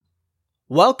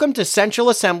Welcome to Central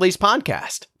Assembly's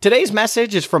podcast. Today's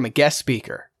message is from a guest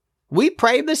speaker. We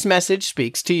pray this message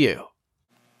speaks to you.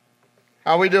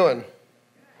 How we doing?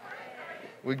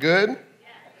 We good?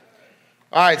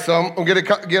 All right, so I'm going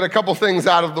to get a couple things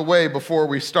out of the way before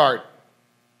we start.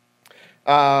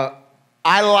 I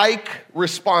like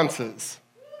responses,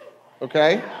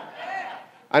 okay?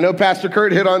 I know Pastor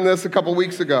Kurt hit on this a couple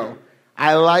weeks ago.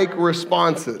 I like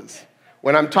responses.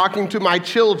 When I'm talking to my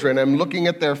children, I'm looking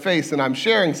at their face and I'm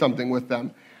sharing something with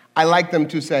them, I like them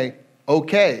to say,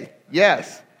 okay,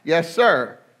 yes, yes,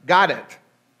 sir, got it,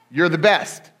 you're the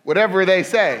best, whatever they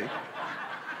say.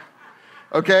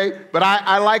 Okay, but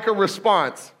I like a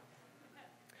response.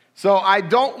 So I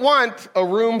don't want a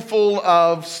room full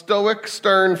of stoic,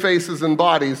 stern faces and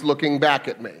bodies looking back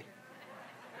at me.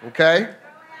 Okay?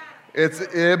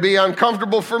 It'll be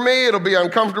uncomfortable for me, it'll be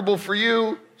uncomfortable for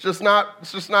you. It's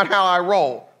just not how I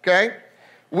roll, okay?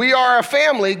 We are a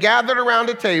family gathered around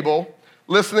a table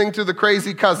listening to the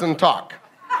crazy cousin talk.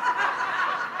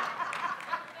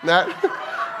 As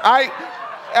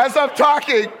I'm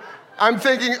talking, I'm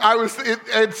thinking,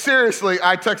 seriously,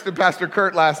 I texted Pastor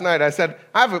Kurt last night. I said,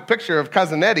 I have a picture of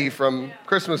Cousin Eddie from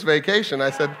Christmas Vacation.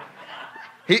 I said,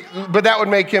 but that would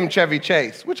make him Chevy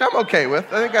Chase, which I'm okay with.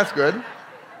 I think that's good.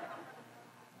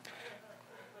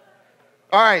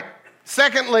 All right.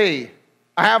 Secondly,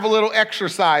 I have a little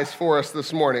exercise for us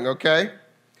this morning, okay?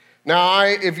 Now,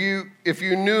 if you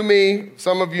knew me,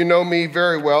 some of you know me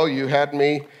very well. You had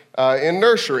me in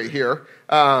nursery here,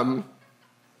 or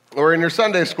in your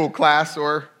Sunday school class,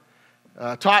 or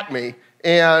taught me.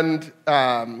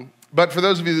 But for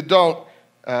those of you that don't,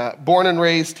 born and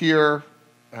raised here,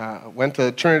 went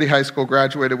to Trinity High School,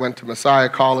 graduated, went to Messiah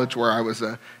College, where I was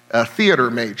a theater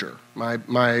major. My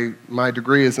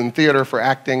degree is in theater for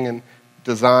acting and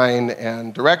design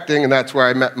and directing, and that's where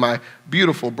I met my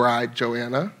beautiful bride,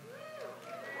 Joanna.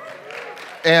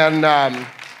 And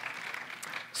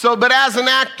but as an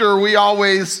actor, we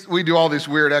do all these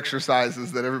weird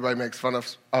exercises that everybody makes fun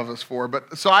of us for.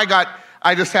 But so I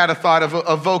just had a thought of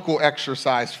a vocal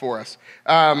exercise for us.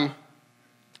 I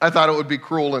thought it would be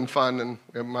cruel and fun, and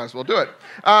we might as well do it.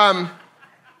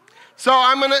 So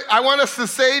I want us to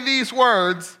say these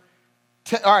words.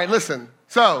 All right, listen.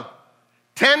 So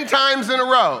 10 times in a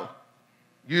row.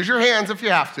 Use your hands if you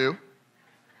have to.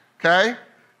 Okay?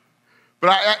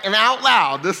 But and out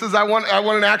loud. I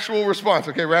want an actual response.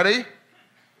 Okay, ready?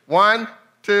 1,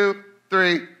 2,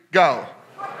 3, go.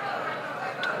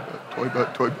 Toy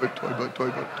butt, toy butt, toy butt, toy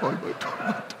butt, toy butt,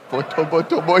 toy butt, toy butt,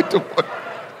 toy butt.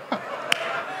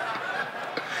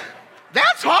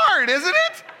 That's hard, isn't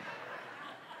it?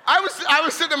 I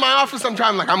was sitting in my office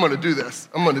sometime like, I'm going to do this.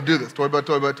 I'm going to do this. Toy butt,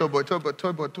 toy butt, toy butt, toy butt,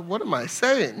 toy butt. What am I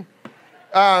saying?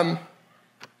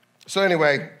 So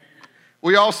anyway,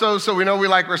 we know we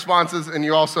like responses, and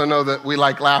you also know that we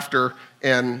like laughter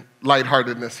and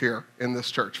lightheartedness here in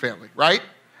this church family, right?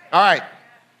 All right.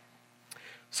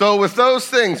 So with those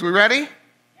things, we ready?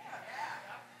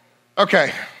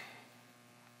 Okay.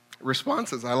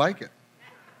 Responses, I like it.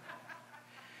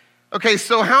 Okay,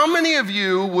 so how many of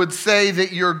you would say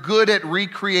that you're good at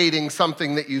recreating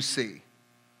something that you see?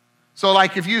 So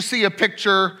like if you see a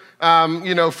picture,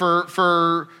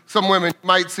 for some women, you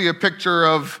might see a picture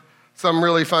of some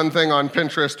really fun thing on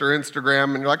Pinterest or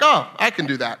Instagram, and you're like, oh, I can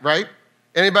do that, right?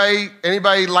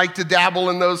 Anybody like to dabble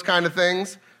in those kind of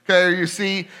things? Okay, or you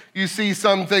see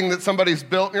something that somebody's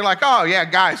built, and you're like, oh, yeah,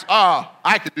 guys,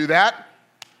 I could do that.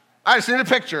 I just need a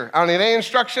picture. I don't need any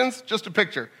instructions, just a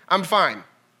picture. I'm fine.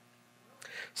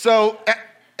 So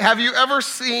have you ever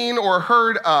seen or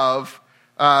heard of,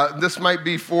 this might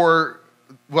be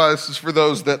this is for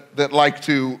those that like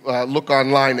to look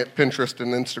online at Pinterest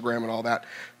and Instagram and all that,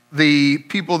 the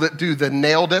people that do the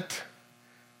nailed it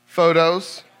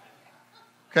photos,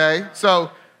 okay?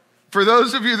 So for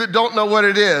those of you that don't know what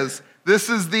it is, this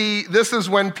is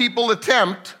when people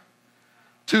attempt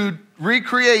to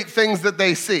recreate things that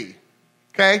they see,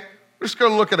 okay? We're just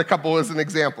going to look at a couple as an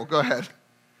example. Go ahead.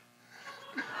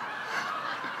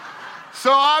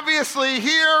 So obviously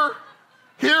here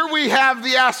we have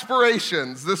the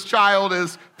aspirations. This child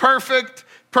is perfect,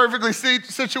 perfectly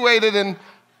situated, and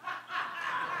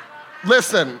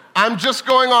listen, I'm just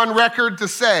going on record to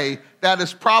say that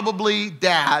is probably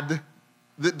dad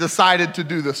that decided to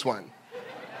do this one.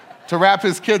 To wrap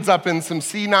his kids up in some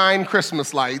C9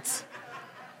 Christmas lights.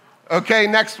 Okay,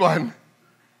 next one.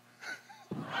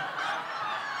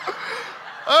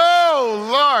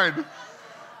 Oh, Lord.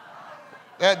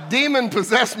 That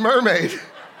demon-possessed mermaid.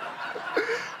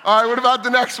 All right, what about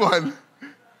the next one?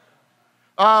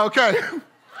 Okay.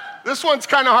 This one's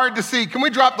kind of hard to see. Can we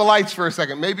drop the lights for a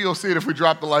second? Maybe you'll see it if we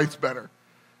drop the lights better.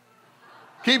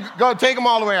 Take them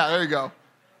all the way out. There you go.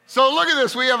 So look at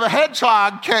this. We have a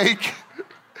hedgehog cake.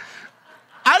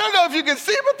 I don't know if you can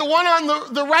see, but the one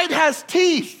on the right has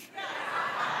teeth.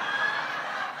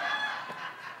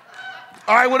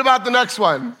 All right, what about the next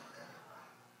one?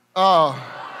 Oh.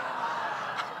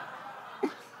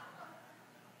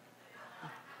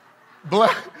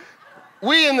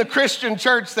 We in the Christian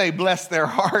church say, bless their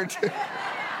heart.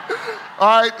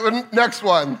 All right, next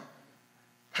one.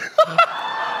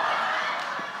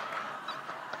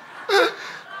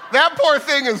 That poor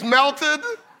thing is melted.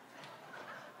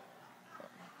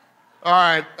 All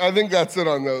right, I think that's it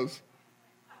on those.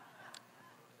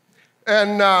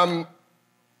 And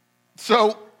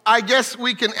so I guess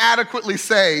we can adequately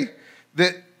say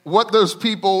that what those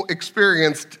people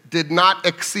experienced did not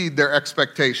exceed their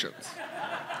expectations,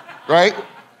 right?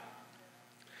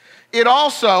 It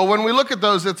also, when we look at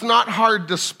those, it's not hard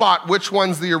to spot which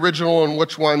one's the original and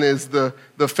which one is the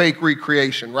fake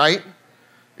recreation, right?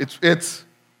 It's.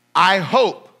 I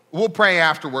hope, we'll pray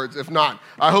afterwards, if not.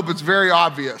 I hope it's very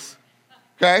obvious,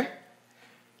 okay?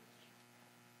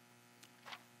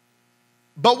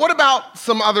 But what about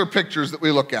some other pictures that we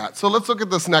look at? So let's look at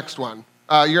this next one.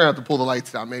 You're gonna have to pull the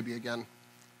lights down maybe again.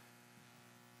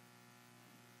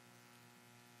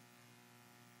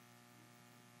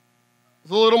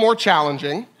 It's a little more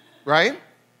challenging, right?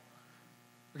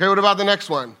 Okay, what about the next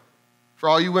one? For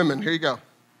all you women, here you go.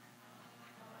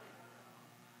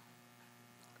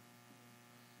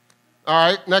 All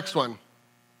right, next one.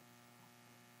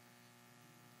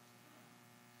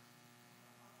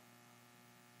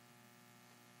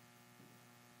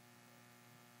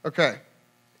 Okay.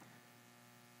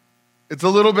 It's a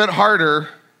little bit harder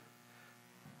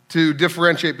to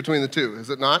differentiate between the two,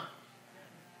 is it not?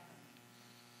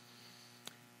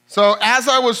 So as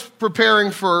I was preparing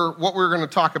for what we're going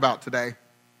to talk about today,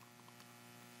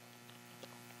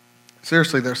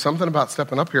 seriously, there's something about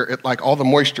stepping up here, it like all the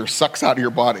moisture sucks out of your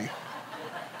body.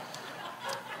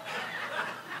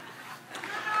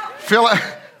 Feel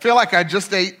like I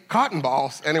just ate cotton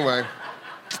balls. Anyway.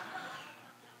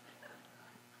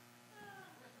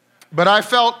 But I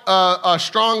felt a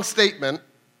strong statement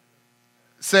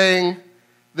saying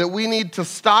that we need to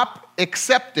stop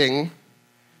accepting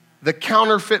the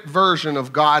counterfeit version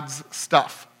of God's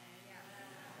stuff.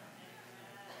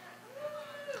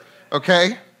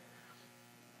 Okay?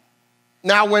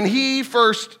 Now, when he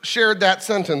first shared that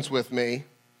sentence with me,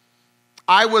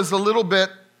 I was a little bit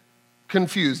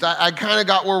confused. I kind of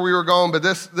got where we were going, but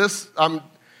this I'm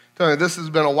telling you, this has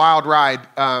been a wild ride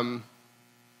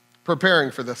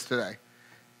preparing for this today.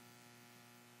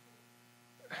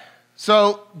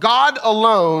 So God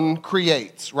alone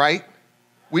creates, right?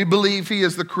 We believe he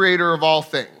is the creator of all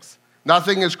things.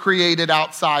 Nothing is created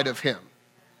outside of him.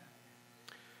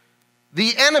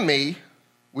 The enemy,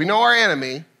 we know our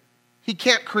enemy, he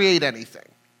can't create anything.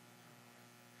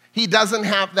 He doesn't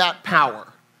have that power.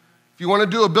 If you want to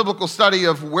do a biblical study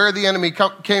of where the enemy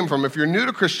came from, if you're new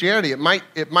to Christianity, it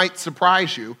might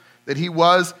surprise you that he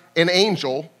was an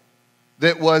angel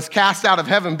that was cast out of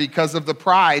heaven because of the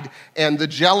pride and the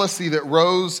jealousy that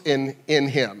rose in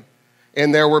him.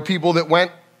 And there were angels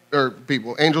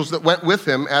that went with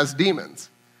him as demons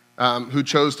who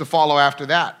chose to follow after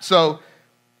that. So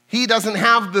he doesn't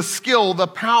have the skill, the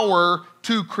power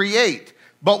to create.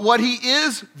 But what he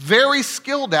is very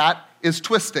skilled at is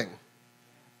twisting.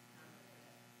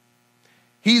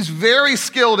 He's very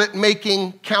skilled at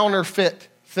making counterfeit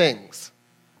things.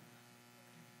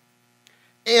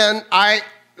 And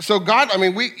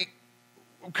we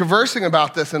conversing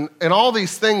about this and all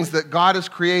these things that God has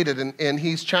created, and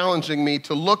he's challenging me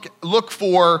to look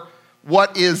for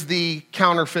what is the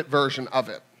counterfeit version of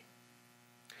it.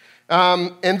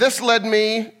 And this led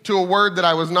me to a word that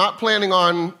I was not planning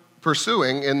on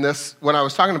pursuing in this when I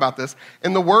was talking about this,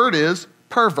 and the word is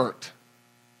pervert.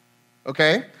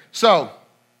 Okay? So,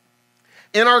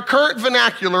 in our current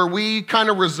vernacular, we kind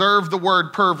of reserve the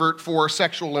word pervert for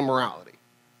sexual immorality.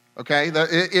 Okay?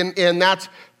 And that's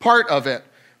part of it.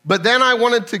 But then I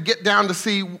wanted to get down to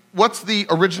see what's the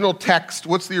original text,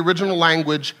 what's the original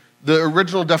language, the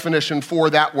original definition for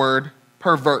that word,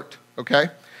 pervert. Okay?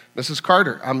 Mrs.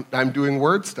 Carter, I'm doing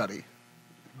word study,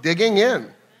 digging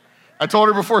in. I told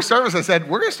her before service, I said,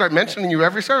 we're going to start mentioning you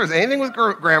every service. Anything with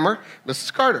grammar,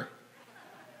 Mrs. Carter.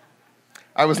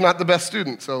 I was not the best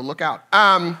student, so look out.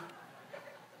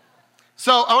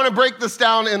 So I want to break this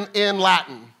down in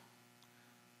Latin.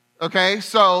 Okay,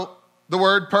 so the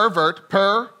word pervert,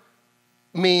 per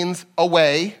means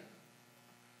away.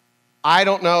 I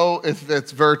don't know if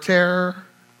it's vertere,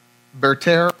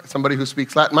 somebody who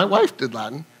speaks Latin. My wife did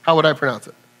Latin. How would I pronounce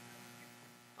it?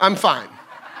 I'm fine.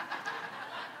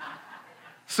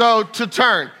 So to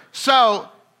turn. So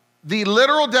the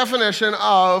literal definition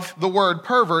of the word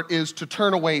pervert is to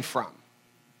turn away from.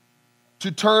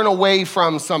 To turn away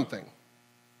from something.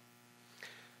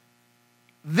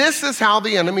 This is how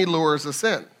the enemy lures us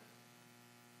in.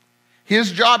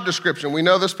 His job description, we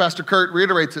know this, Pastor Kurt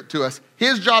reiterates it to us.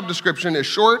 His job description is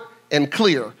short and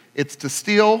clear. It's to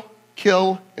steal,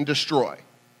 kill, and destroy.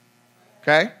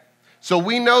 Okay? So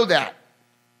we know that.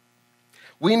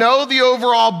 We know the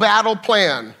overall battle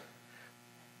plan,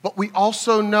 but we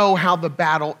also know how the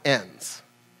battle ends.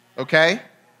 Okay?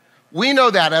 We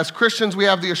know that. As Christians, we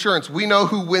have the assurance. We know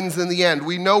who wins in the end.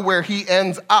 We know where he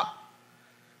ends up.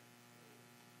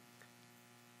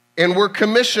 And we're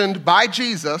commissioned by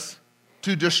Jesus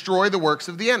to destroy the works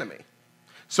of the enemy.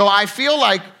 So I feel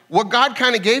like what God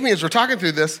kind of gave me as we're talking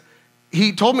through this,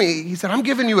 he told me, he said, I'm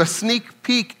giving you a sneak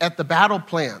peek at the battle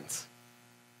plans.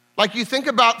 Like you think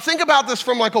about this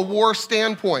from like a war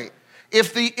standpoint.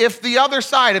 If the other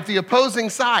side, if the opposing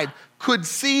side could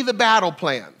see the battle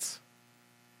plans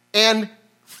and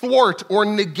thwart or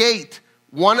negate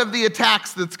one of the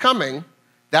attacks that's coming,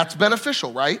 that's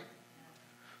beneficial, right?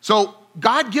 So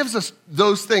God gives us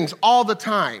those things all the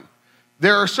time.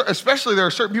 There are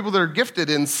certain people that are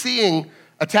gifted in seeing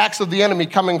attacks of the enemy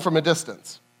coming from a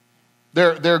distance.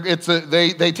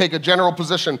 They take a general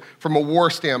position from a war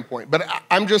standpoint. But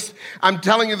I'm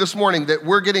telling you this morning that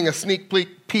we're getting a sneak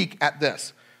peek at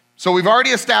this. So we've already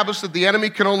established that the enemy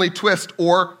can only twist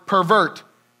or pervert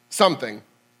something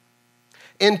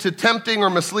into tempting or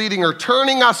misleading or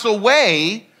turning us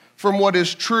away from what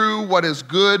is true, what is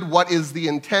good, what is the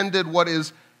intended, what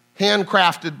is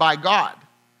handcrafted by God.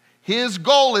 His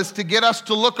goal is to get us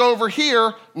to look over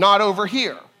here, not over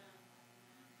here.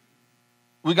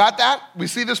 We got that? We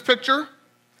see this picture?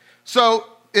 So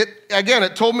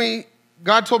God told me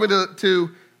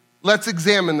to let's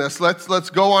examine this. Let's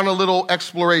go on a little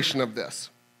exploration of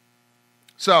this.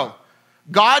 So,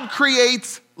 God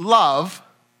creates love,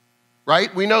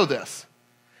 right? We know this.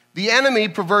 The enemy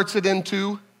perverts it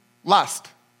into lust.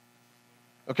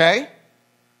 Okay?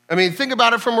 I mean, think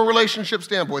about it from a relationship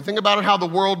standpoint. Think about it how the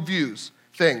world views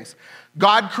things.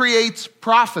 God creates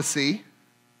prophecy.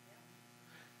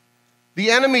 The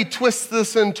enemy twists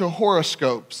this into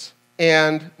horoscopes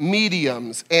and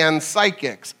mediums and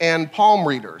psychics and palm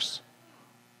readers.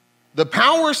 The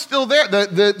power's still there.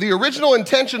 The original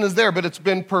intention is there, but it's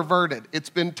been perverted. It's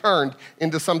been turned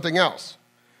into something else.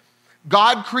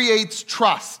 God creates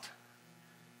trust.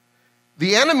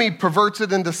 The enemy perverts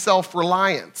it into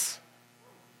self-reliance.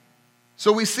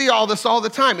 So we see all this all the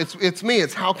time. It's me.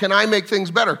 It's how can I make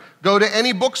things better? Go to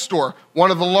any bookstore.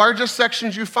 One of the largest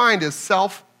sections you find is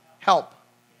self-help.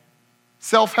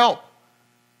 Self-help.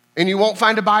 And you won't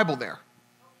find a Bible there.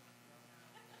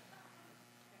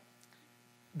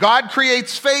 God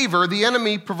creates favor. The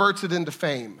enemy perverts it into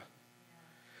fame.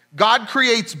 God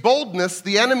creates boldness.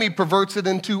 The enemy perverts it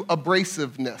into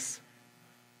abrasiveness.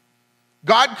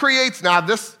 God creates, now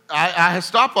this, I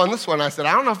stopped on this one. I said,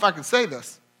 I don't know if I can say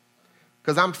this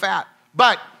because I'm fat.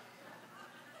 But,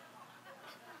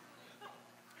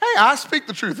 hey, I speak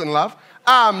the truth in love.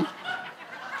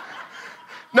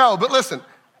 No, but listen.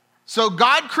 So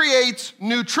God creates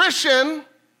nutrition.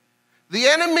 The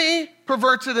enemy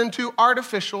perverts it into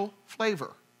artificial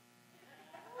flavor.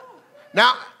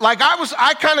 Now, like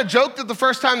I kind of joked at the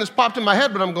first time this popped in my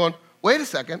head, but I'm going, wait a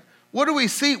second. What do we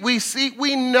see?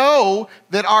 We know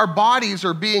that our bodies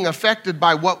are being affected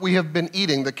by what we have been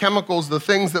eating, the chemicals, the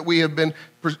things that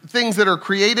things that are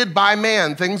created by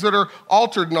man, things that are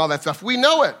altered and all that stuff. We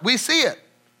know it. We see it.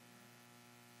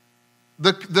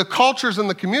 The cultures and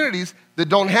the communities that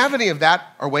don't have any of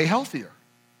that are way healthier.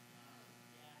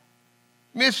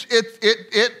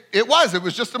 It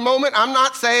was just a moment. I'm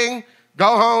not saying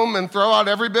go home and throw out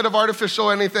every bit of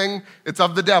artificial anything. It's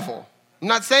of the devil. I'm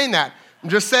not saying that. I'm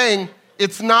just saying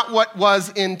it's not what was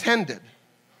intended,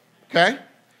 okay?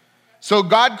 So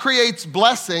God creates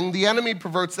blessing. The enemy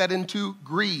perverts that into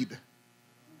greed.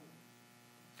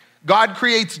 God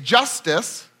creates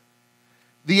justice.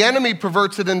 The enemy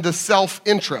perverts it into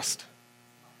self-interest.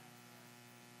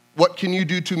 What can you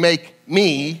do to make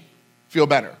me feel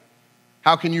better?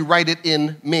 How can you write it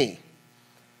in me?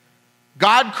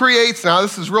 God creates, now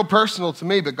this is real personal to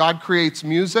me, but God creates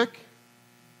music.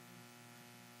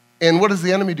 And what does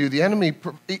the enemy do?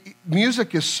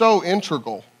 Music is so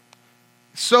integral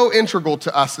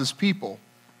to us as people.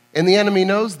 And the enemy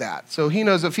knows that. So he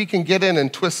knows if he can get in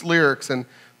and twist lyrics and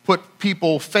put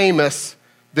people famous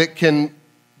that can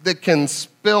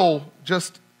spill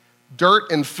just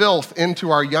dirt and filth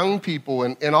into our young people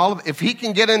and all of it. If he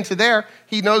can get into there,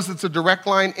 he knows it's a direct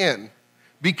line in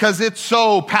because it's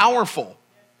so powerful.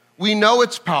 We know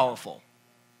it's powerful.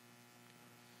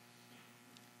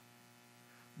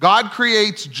 God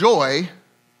creates joy.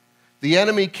 The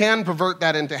enemy can pervert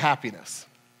that into happiness.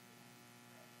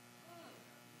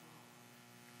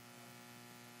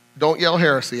 Don't yell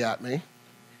heresy at me.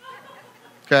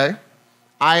 Okay?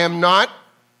 I'm not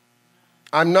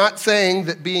saying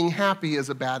that being happy is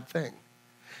a bad thing.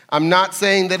 I'm not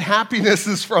saying that happiness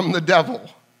is from the devil.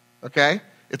 Okay?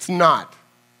 It's not.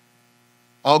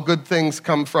 All good things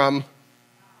come from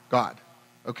God.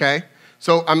 Okay?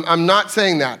 So I'm not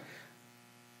saying that.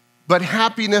 But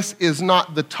happiness is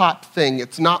not the top thing.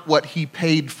 It's not what he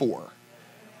paid for.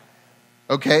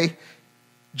 Okay?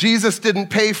 Jesus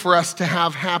didn't pay for us to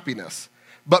have happiness.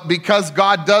 But because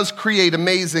God does create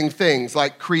amazing things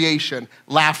like creation,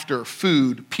 laughter,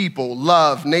 food, people,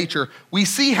 love, nature, we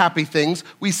see happy things,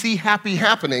 we see happy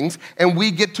happenings, and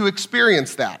we get to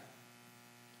experience that.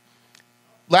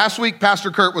 Last week,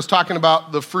 Pastor Kurt was talking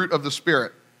about the fruit of the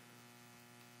Spirit.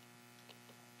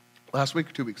 Last week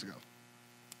or 2 weeks ago?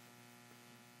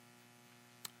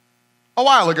 A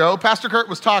while ago, Pastor Kurt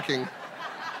was talking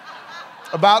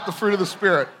about the fruit of the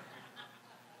Spirit.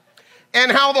 And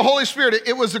how the Holy Spirit,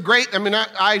 it was a great,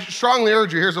 I strongly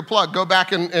urge you, here's a plug, go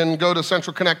back and go to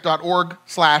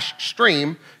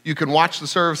centralconnect.org/stream. You can watch the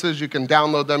services, you can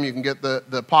download them, you can get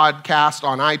the podcast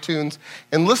on iTunes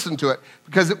and listen to it.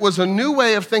 Because it was a new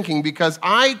way of thinking, because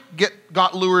I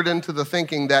got lured into the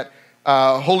thinking that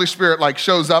Holy Spirit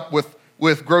shows up with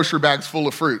grocery bags full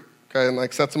of fruit, okay,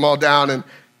 and sets them all down,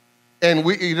 and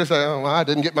you just say, oh, well, I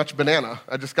didn't get much banana.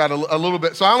 I just got a little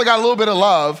bit. So I only got a little bit of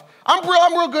love. I'm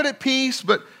real good at peace,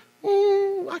 but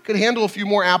I could handle a few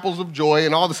more apples of joy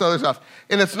and all this other stuff.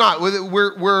 And it's not.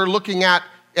 We're looking at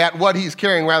what he's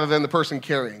carrying rather than the person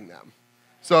carrying them.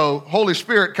 So Holy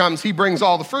Spirit comes, he brings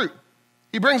all the fruit.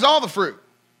 He brings all the fruit.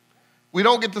 We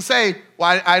don't get to say,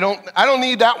 well, I don't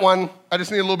need that one. I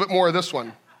just need a little bit more of this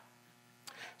one.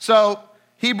 So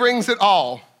he brings it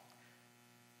all.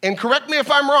 And correct me if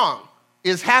I'm wrong.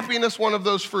 Is happiness one of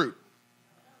those fruit?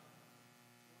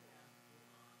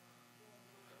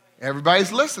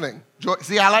 Everybody's listening. Joy.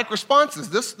 See, I like responses.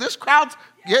 This crowd's,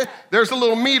 yeah, there's a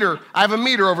little meter. I have a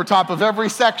meter over top of every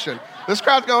section. This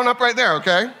crowd's going up right there,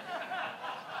 okay?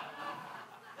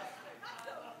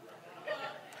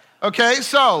 Okay,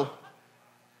 so,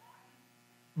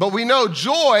 but we know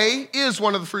joy is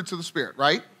one of the fruits of the Spirit,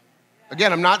 right?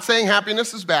 Again, I'm not saying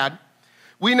happiness is bad.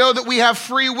 We know that we have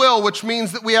free will, which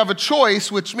means that we have a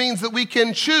choice, which means that we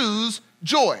can choose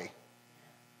joy.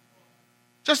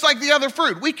 Just like the other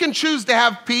fruit. We can choose to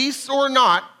have peace or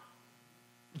not.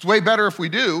 It's way better if we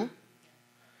do.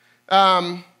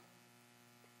 And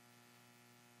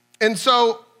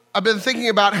so I've been thinking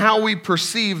about how we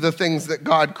perceive the things that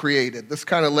God created. This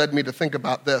kind of led me to think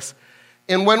about this.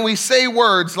 And when we say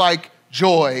words like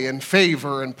joy and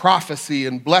favor and prophecy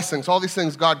and blessings, all these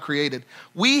things God created,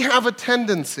 we have a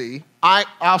tendency, I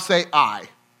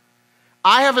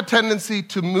have a tendency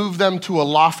to move them to a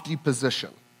lofty position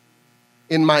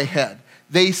in my head.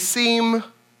 They seem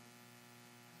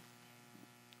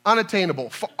unattainable,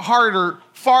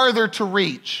 farther to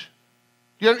reach.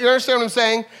 You understand what I'm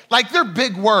saying? They're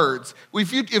big words.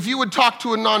 If you would talk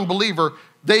to a non-believer,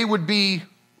 they would be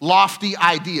lofty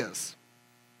ideas.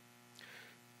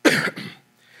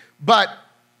 But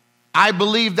I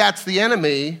believe that's the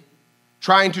enemy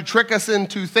trying to trick us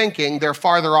into thinking they're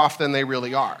farther off than they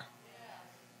really are.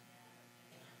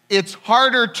 It's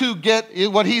harder to get,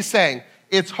 what he's saying,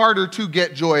 it's harder to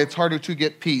get joy, it's harder to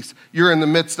get peace. You're in the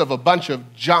midst of a bunch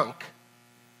of junk.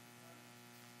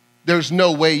 There's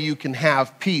no way you can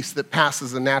have peace that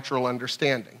passes a natural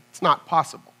understanding. It's not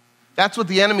possible. That's what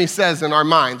the enemy says in our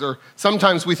minds, or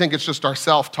sometimes we think it's just our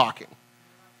self-talking,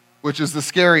 which is the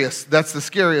scariest. That's the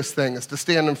scariest thing, is to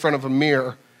stand in front of a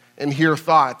mirror and hear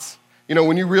thoughts.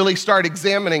 When you really start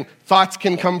examining, thoughts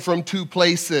can come from two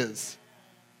places,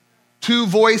 two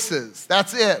voices.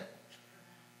 That's it.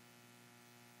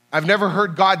 I've never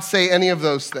heard God say any of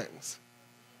those things.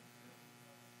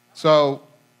 So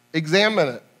examine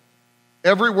it.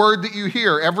 Every word that you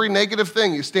hear, every negative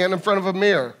thing, you stand in front of a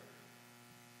mirror.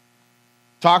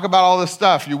 Talk about all this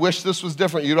stuff. You wish this was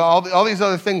different. All these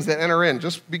other things that enter in.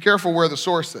 Just be careful where the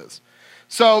source is.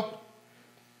 So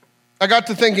I got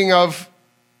to thinking of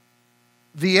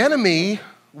the enemy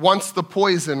wants the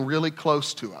poison really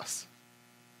close to us.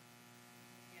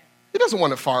 He doesn't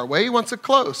want it far away. He wants it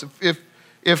close.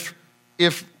 If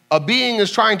a being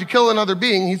is trying to kill another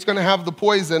being, he's going to have the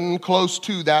poison close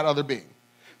to that other being.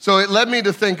 So it led me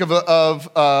to think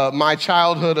of my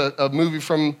childhood, a movie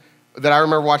that I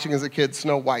remember watching as a kid,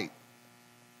 Snow White.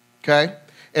 Okay?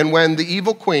 And when the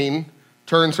evil queen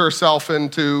turns herself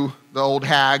into the old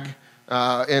hag,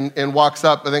 and walks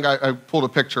up. I think I pulled a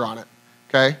picture on it,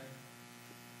 okay?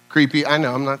 Creepy, I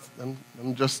know,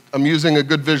 I'm using a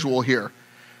good visual here.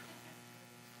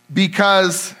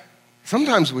 Because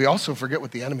sometimes we also forget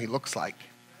what the enemy looks like.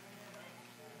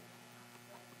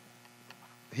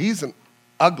 He's an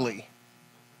ugly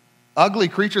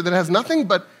creature that has nothing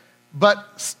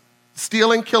but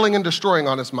stealing, killing, and destroying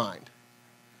on his mind.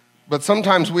 But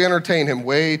sometimes we entertain him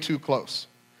way too close.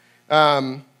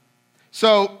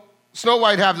 So Snow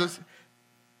White has this.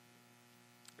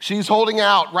 She's holding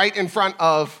out right in front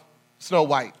of Snow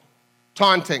White,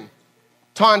 taunting,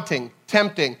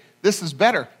 tempting. This is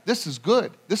better. This is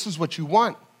good. This is what you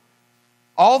want.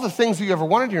 All the things that you ever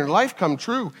wanted in your life come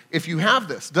true if you have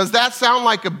this. Does that sound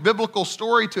like a biblical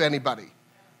story to anybody?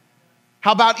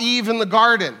 How about Eve in the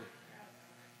garden?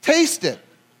 Taste it.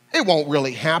 It won't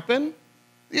really happen.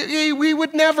 He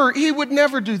would never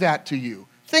do that to you.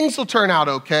 Things will turn out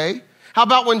okay. How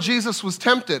about when Jesus was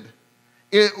tempted?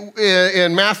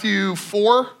 In Matthew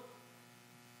 4,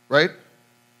 right?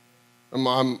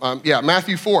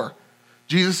 Matthew 4.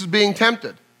 Jesus is being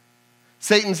tempted.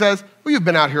 Satan says, well, you've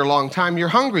been out here a long time. You're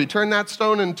hungry. Turn that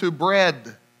stone into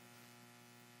bread.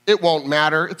 It won't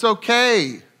matter. It's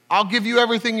okay. I'll give you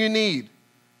everything you need.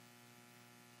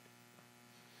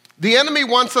 The enemy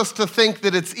wants us to think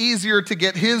that it's easier to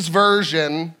get his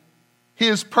version,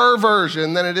 his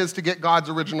perversion, than it is to get God's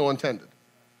original intended.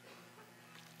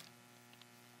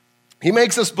 He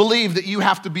makes us believe that you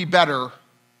have to be better.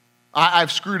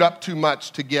 I've screwed up too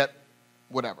much to get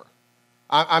whatever.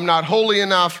 I'm not holy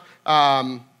enough.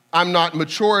 I'm not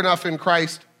mature enough in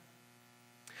Christ.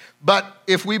 But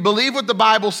if we believe what the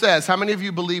Bible says, how many of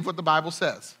you believe what the Bible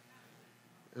says?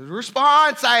 As a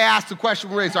response, I asked the question,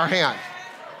 we raise our hand.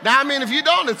 Now, if you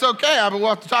don't, it's okay. We'll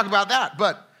have to talk about that.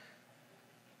 But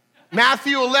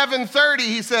Matthew 11:30,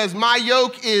 he says, my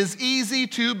yoke is easy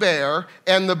to bear,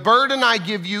 and the burden I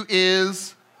give you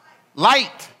is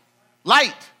light.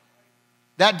 Light.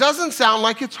 That doesn't sound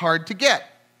like it's hard to get.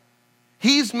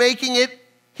 He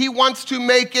wants to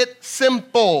make it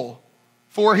simple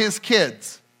for his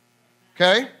kids.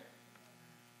 Okay?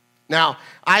 Now,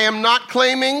 I am not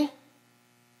claiming,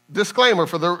 disclaimer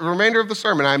for the remainder of the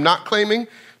sermon, I am not claiming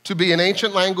to be an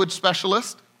ancient language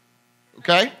specialist.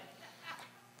 Okay?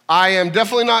 I am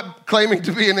definitely not claiming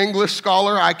to be an English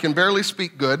scholar. I can barely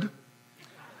speak good.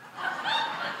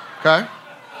 Okay?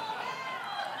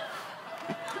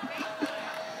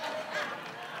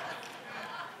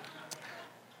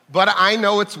 But I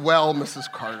know it's well,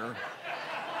 Mrs. Carter.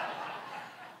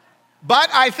 But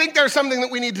I think there's something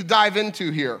that we need to dive into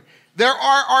here. There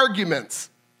are arguments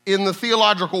in the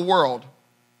theological world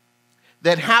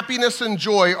that happiness and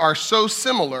joy are so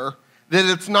similar that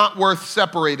it's not worth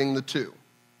separating the two.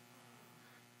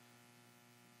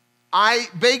 I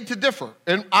beg to differ.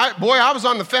 And I was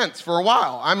on the fence for a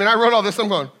while. I wrote all this, I'm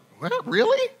going, well,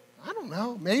 really? I don't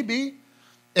know, maybe.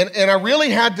 And I really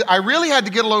had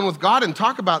to get alone with God and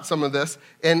talk about some of this.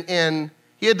 And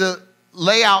he had to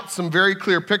lay out some very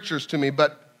clear pictures to me.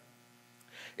 But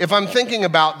if I'm thinking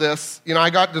about this, I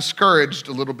got discouraged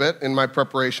a little bit in my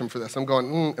preparation for this. I'm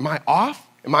going, am I off?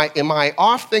 Am I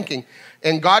off thinking?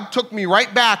 And God took me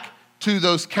right back to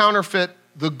those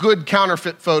the good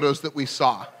counterfeit photos that we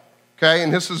saw. Okay,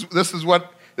 and this is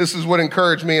what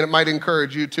encouraged me, and it might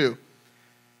encourage you too.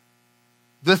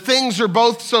 The things are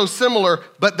both so similar,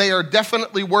 but they are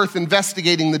definitely worth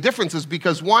investigating the differences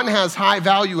because one has high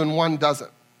value and one doesn't.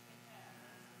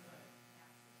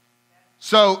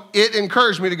 So it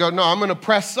encouraged me to go, no, I'm going to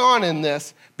press on in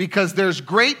this because there's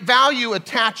great value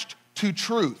attached to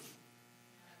truth.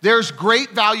 There's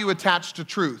great value attached to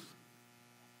truth.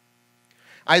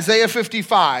 Isaiah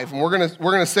 55, and we're going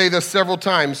to say this several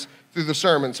times through the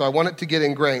sermon, so I want it to get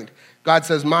ingrained. God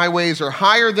says, my ways are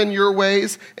higher than your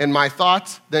ways, and my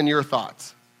thoughts than your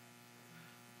thoughts.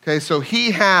 Okay, so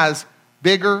he has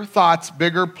bigger thoughts,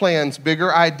 bigger plans,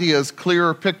 bigger ideas,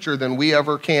 clearer picture than we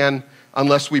ever can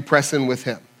unless we press in with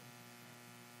him.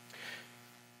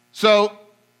 So,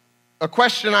 a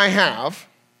question I have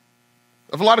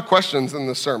a lot of questions in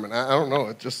this sermon. I don't know,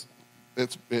 it's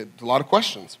a lot of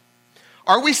questions.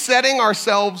 Are we setting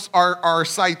ourselves, our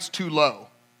sights too low?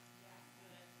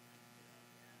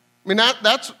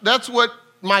 That's what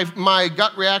my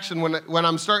gut reaction when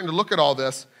I'm starting to look at all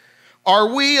this.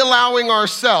 Are we allowing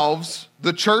ourselves,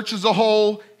 the church as a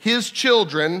whole, his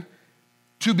children,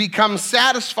 to become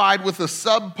satisfied with a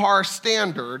subpar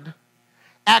standard,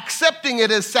 accepting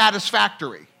it as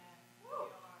satisfactory?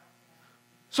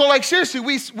 So seriously,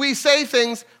 we say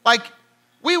things like,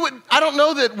 I don't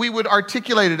know that we would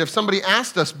articulate it if somebody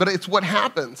asked us, but it's what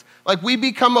happens. We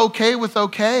become okay with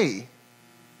okay.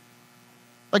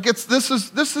 Like this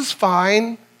is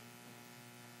fine.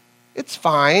 It's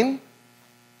fine.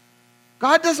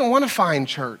 God doesn't want a fine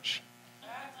church.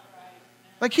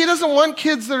 Like he doesn't want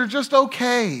kids that are just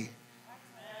okay.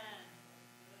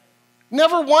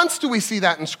 Never once do we see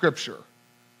that in Scripture.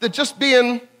 That just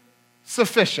being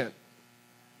sufficient.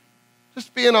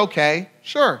 Just being okay,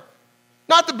 sure.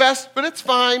 Not the best, but it's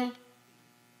fine.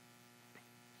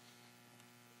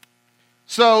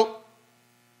 So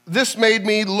this made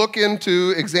me look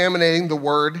into examining the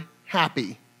word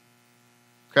happy,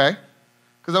 okay?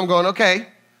 Because I'm going, okay,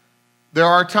 there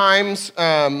are times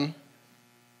I'm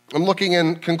looking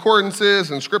in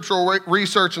concordances and scriptural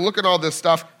research and looking at all this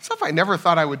stuff I never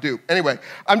thought I would do. Anyway,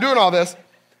 I'm doing all this,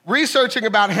 researching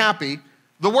about happy.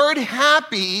 The word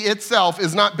happy itself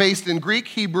is not based in Greek,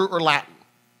 Hebrew, or Latin,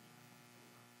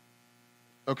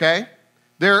 okay?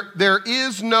 There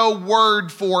is no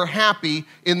word for happy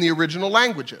in the original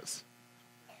languages.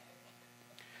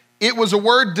 It was a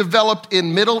word developed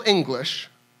in Middle English,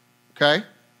 okay?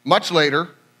 Much later.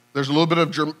 There's a little bit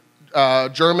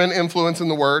of German influence in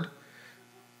the word.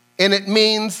 And it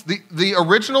means, the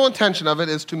original intention of it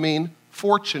is to mean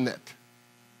fortunate,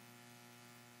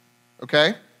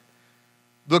 okay?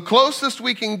 The closest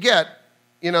we can get,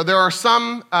 there are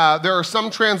some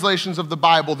translations of the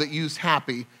Bible that use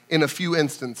happy in a few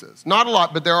instances. Not a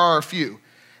lot, but there are a few.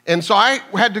 And so I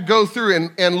had to go through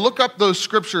and look up those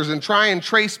scriptures and try and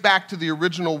trace back to the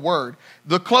original word.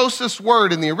 The closest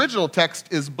word in the original text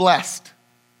is blessed.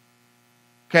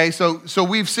 Okay, so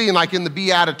we've seen, like in the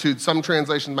Beatitudes, some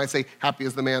translations might say, happy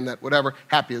is the man that whatever,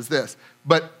 happy is this.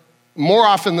 But more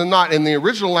often than not, in the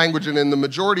original language and in the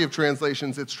majority of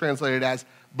translations, it's translated as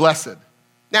blessed.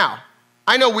 Now,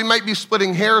 I know we might be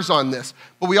splitting hairs on this,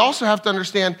 but we also have to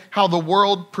understand how the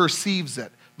world perceives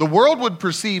it. The world would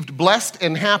perceive blessed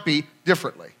and happy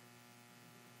differently.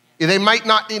 They might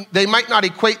not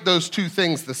equate those two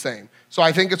things the same. So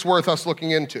I think it's worth us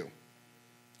looking into.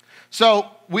 So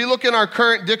we look in our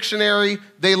current dictionary,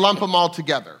 they lump them all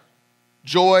together.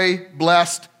 Joy,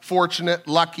 blessed, fortunate,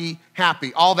 lucky,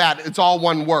 happy, all that, it's all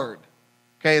one word.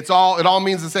 Okay, it all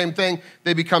means the same thing.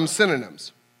 They become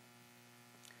synonyms.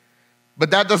 But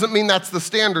that doesn't mean that's the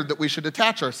standard that we should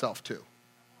attach ourselves to.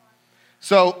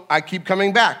 So I keep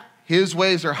coming back. His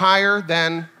ways are higher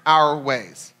than our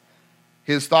ways.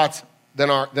 His thoughts than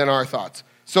our thoughts.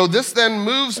 So this then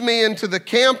moves me into the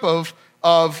camp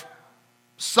of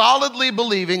solidly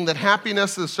believing that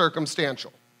happiness is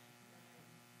circumstantial.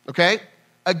 Okay?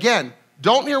 Again,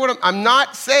 don't hear what I'm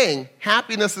not saying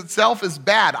happiness itself is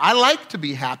bad. I like to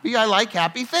be happy. I like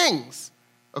happy things.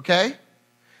 Okay?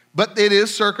 But it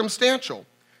is circumstantial.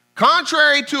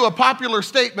 Contrary to a popular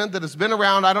statement that has been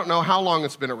around, I don't know how long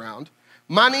it's been around,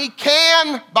 money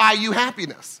can buy you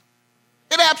happiness.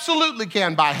 It absolutely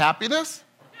can buy happiness.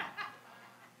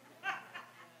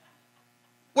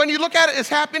 When you look at it as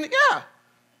happiness, yeah.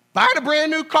 Buying a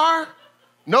brand new car,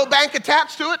 no bank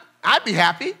attached to it, I'd be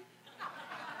happy.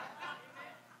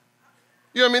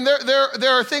 You know what I mean?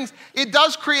 There are things, it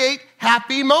does create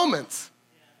happy moments.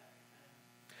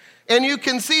 And you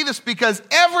can see this because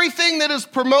everything that is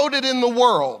promoted in the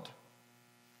world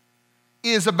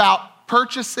is about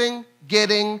purchasing,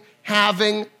 getting,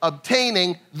 having,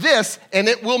 obtaining this, and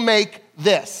it will make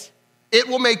this. It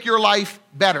will make your life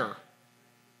better.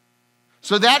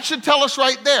 So that should tell us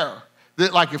right there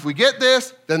that, like, if we get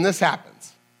this, then this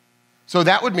happens. So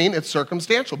that would mean it's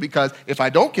circumstantial, because if I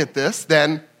don't get this,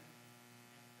 then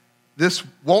this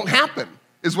won't happen,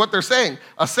 is what they're saying.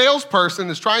 A salesperson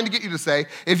is trying to get you to say,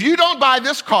 if you don't buy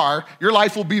this car, your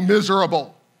life will be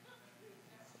miserable.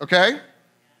 Okay?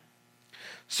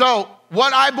 So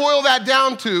what I boil that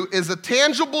down to is a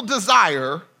tangible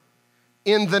desire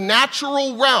in the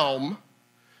natural realm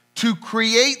to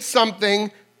create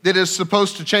something that is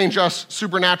supposed to change us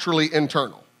supernaturally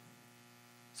internal.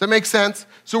 Does that make sense?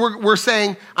 So we're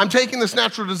saying, I'm taking this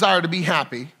natural desire to be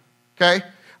happy, okay?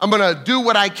 I'm going to do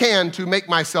what I can to make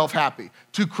myself happy,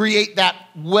 to create that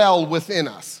well within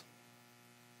us.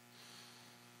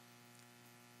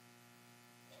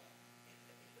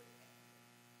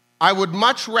 I would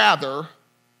much rather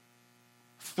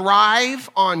thrive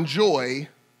on joy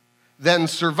than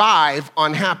survive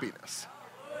on happiness.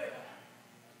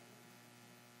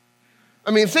 I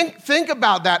mean, think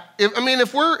about that.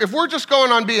 If we're just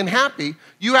going on being happy,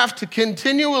 you have to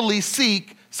continually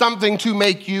seek something to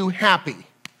make you happy.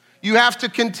 You have to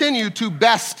continue to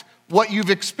best what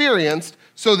you've experienced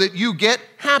so that you get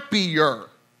happier.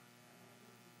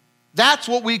 That's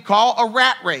what we call a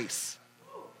rat race.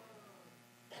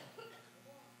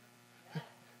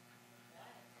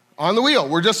 On the wheel,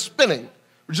 we're just spinning.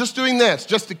 We're just doing this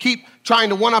just to keep trying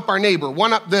to one-up our neighbor,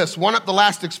 one-up this, one-up the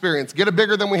last experience, get it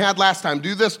bigger than we had last time,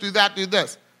 do this, do that, do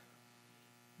this.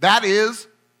 That is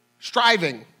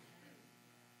striving.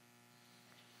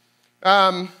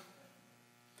 The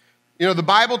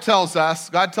Bible tells us,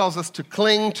 God tells us to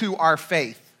cling to our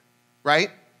faith,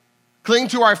 right? Cling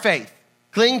to our faith.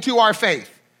 Cling to our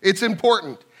faith. It's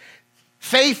important.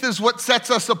 Faith is what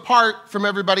sets us apart from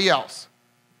everybody else.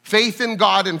 Faith in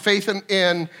God and faith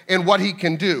in what he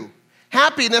can do.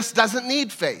 Happiness doesn't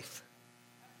need faith.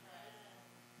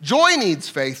 Joy needs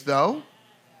faith, though.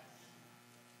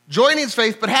 Joy needs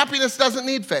faith, but happiness doesn't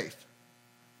need faith.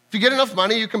 If you get enough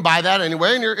money, you can buy that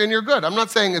anyway, and you're good. I'm not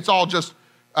saying it's all just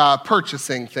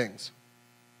purchasing things.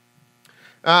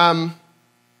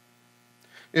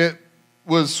 It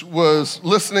was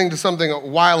listening to something a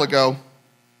while ago,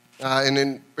 and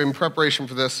in preparation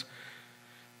for this,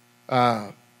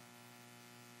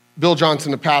 Bill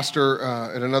Johnson, a pastor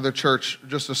at another church,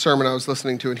 just a sermon I was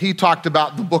listening to, and he talked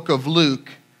about the book of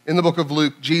Luke. In the book of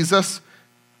Luke, Jesus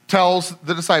tells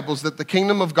the disciples that the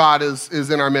kingdom of God is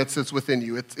in our midst, it's within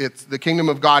you. It's the kingdom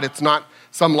of God, it's not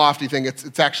some lofty thing,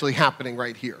 it's actually happening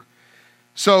right here.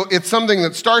 So it's something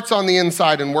that starts on the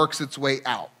inside and works its way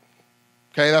out.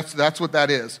 Okay, that's what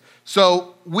that is.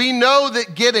 So we know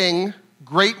that getting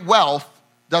great wealth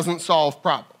doesn't solve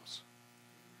problems.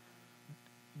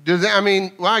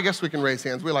 I guess we can raise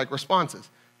hands. We like responses.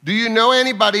 Do you know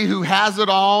anybody who has it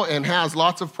all and has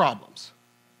lots of problems?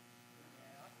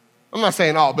 I'm not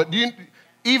saying all, but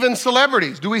even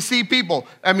celebrities, do we see people?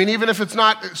 Even if it's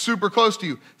not super close to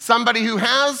you, somebody who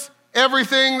has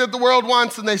everything that the world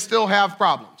wants and they still have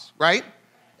problems, right?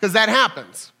 Because that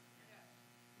happens.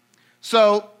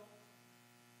 So,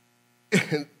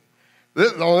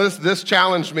 this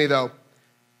challenged me though.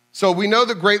 So we know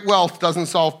that great wealth doesn't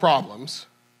solve problems.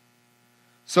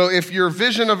 So if your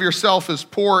vision of yourself is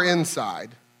poor inside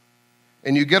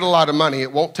and you get a lot of money,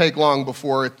 it won't take long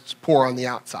before it's poor on the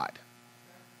outside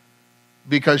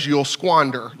because you'll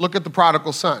squander. Look at the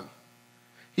prodigal son.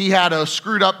 He had a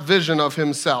screwed up vision of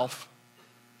himself,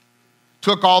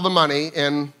 took all the money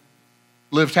and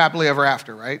lived happily ever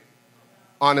after, right?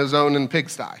 On his own in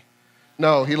pigsty.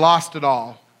 No, he lost it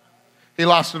all. He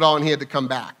lost it all and he had to come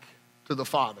back to the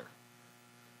Father.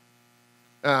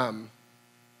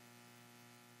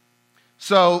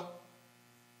 So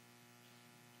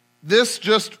this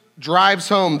just drives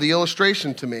home the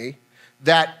illustration to me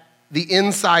that the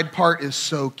inside part is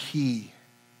so key.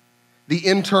 The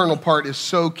internal part is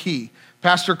so key.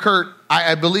 Pastor Kurt,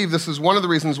 I believe this is one of the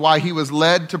reasons why he was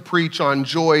led to preach on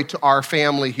joy to our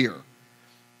family here.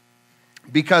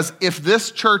 Because if this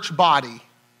church body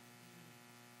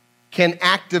can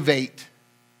activate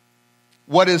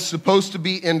what is supposed to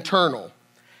be internal,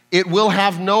 it will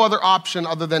have no other option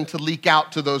other than to leak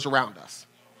out to those around us.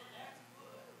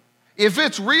 If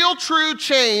it's real, true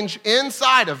change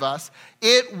inside of us,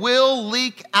 it will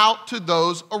leak out to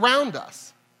those around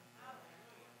us.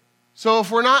 So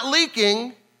if we're not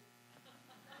leaking,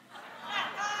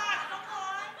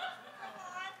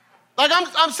 like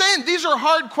I'm saying, these are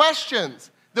hard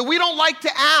questions that we don't like to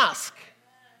ask.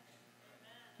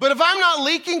 But if I'm not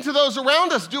leaking to those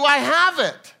around us, do I have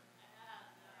it?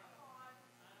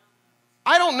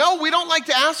 I don't know. We don't like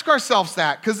to ask ourselves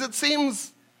that because it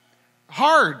seems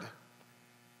hard.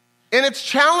 And it's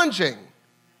challenging.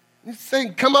 It's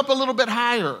saying, come up a little bit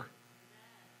higher.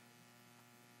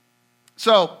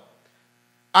 So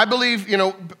I believe,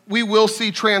 we will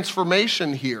see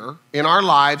transformation here in our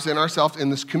lives, in ourselves, in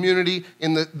this community,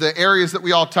 in the areas that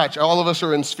we all touch. All of us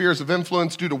are in spheres of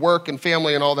influence due to work and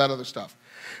family and all that other stuff.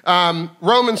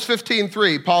 Romans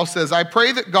 15:3, Paul says, I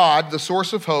pray that God, the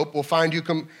source of hope, will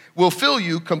fill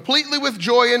you completely with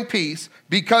joy and peace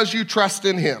because you trust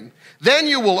in him. Then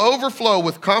you will overflow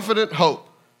with confident hope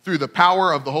through the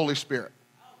power of the Holy Spirit.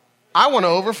 I want to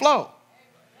overflow.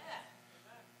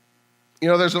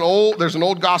 There's an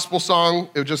old gospel song.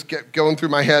 It would just get going through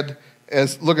my head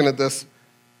as looking at this.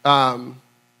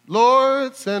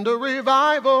 Lord, send a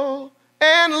revival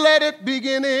and let it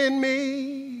begin in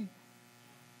me.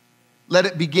 Let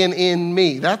it begin in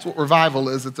me. That's what revival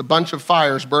is. It's a bunch of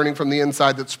fires burning from the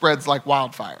inside that spreads like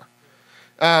wildfire.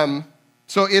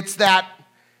 So it's that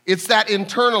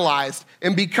internalized.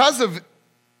 And because of,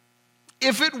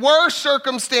 if it were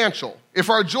circumstantial, if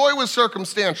our joy was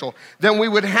circumstantial, then we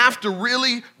would have to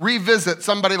really revisit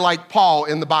somebody like Paul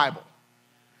in the Bible.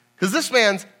 Because this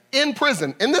man's in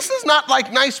prison. And this is not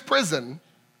like nice prison,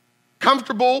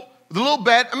 comfortable, with a little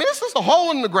bed. This is a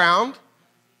hole in the ground,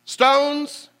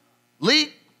 stones,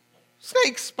 leak,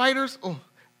 snakes, spiders,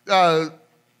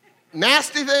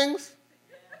 nasty things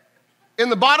in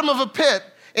the bottom of a pit.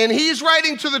 And he's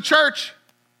writing to the church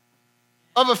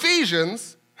of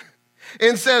Ephesians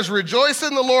and says, rejoice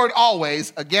in the Lord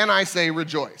always. Again, I say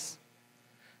rejoice.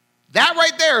 That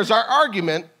right there is our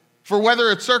argument for whether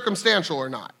it's circumstantial or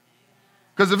not.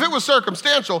 Because if it was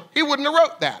circumstantial, he wouldn't have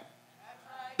wrote that.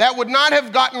 That would not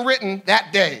have gotten written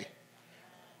that day.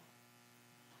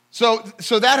 So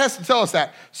that has to tell us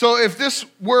that. So if this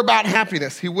were about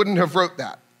happiness, he wouldn't have wrote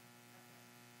that.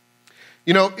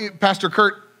 You know, Pastor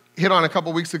Kurt hit on a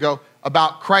couple weeks ago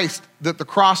about Christ, that the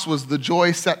cross was the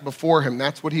joy set before him.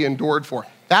 That's what he endured for.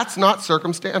 That's not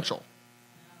circumstantial.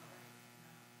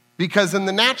 Because in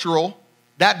the natural,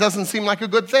 that doesn't seem like a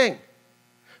good thing.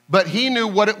 But he knew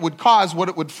what it would cause, what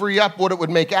it would free up, what it would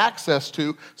make access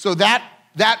to. So that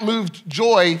moved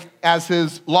joy as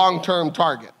his long-term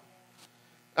target.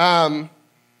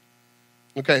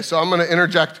 Okay, so I'm going to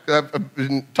interject. I've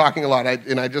been talking a lot,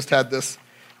 and I just had this.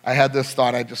 I had this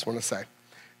thought I just want to say.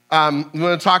 I'm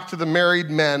going to talk to the married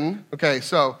men. Okay,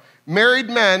 so married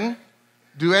men,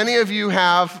 do any of you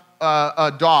have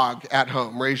a dog at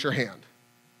home? Raise your hand.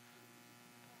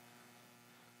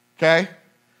 Okay,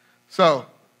 so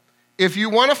if you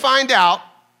want to find out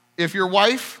if your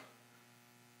wife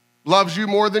loves you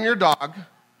more than your dog,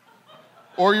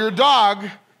 or your dog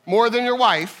more than your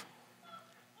wife,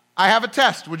 I have a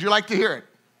test. Would you like to hear it?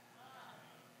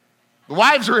 The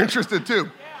wives are interested too.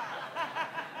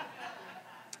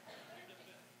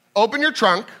 Open your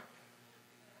trunk,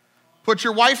 put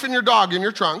your wife and your dog in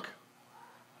your trunk,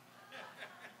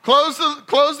 close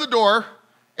the door,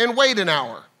 and wait an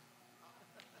hour.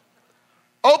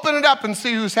 Open it up and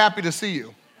see who's happy to see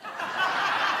you.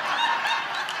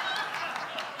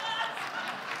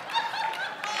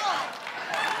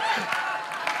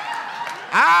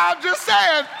 I'm just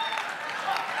saying.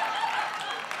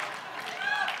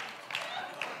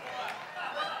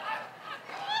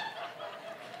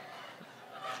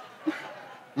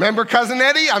 Remember Cousin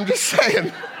Eddie? I'm just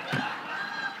saying.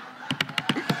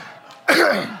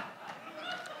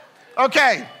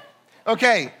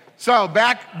 Okay. So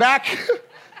back.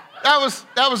 That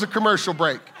was a commercial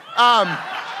break.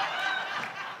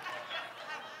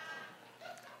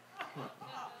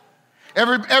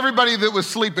 Everybody that was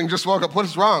sleeping just woke up. What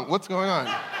is wrong? What's going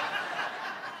on?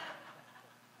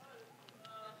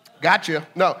 Gotcha.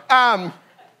 No.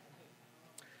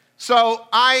 So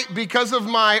because of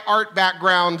my art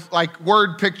background, like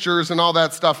word pictures and all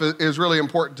that stuff is really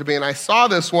important to me. And I saw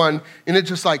this one, and it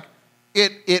just like,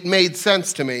 it made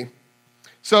sense to me.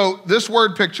 So this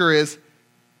word picture is,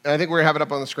 and I think we're gonna have it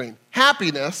up on the screen.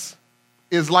 Happiness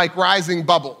is like rising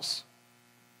bubbles.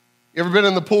 You ever been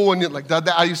in the pool and you're like,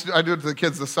 I do it to the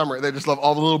kids this summer. They just love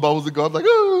all the little bubbles that go up, like,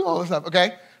 ooh, all this stuff,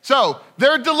 okay? So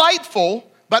they're delightful,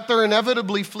 but they're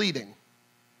inevitably fleeting.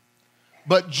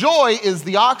 But joy is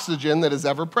the oxygen that is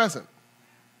ever present.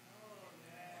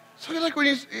 So like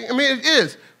it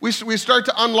is. We start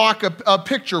to unlock a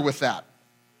picture with that.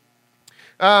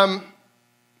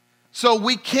 So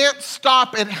we can't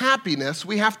stop at happiness.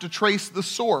 We have to trace the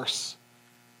source.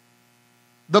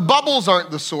 The bubbles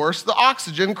aren't the source. The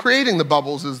oxygen creating the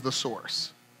bubbles is the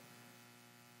source.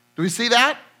 Do we see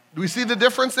that? Do we see the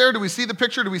difference there? Do we see the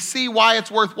picture? Do we see why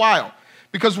it's worthwhile?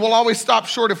 Because we'll always stop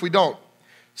short if we don't.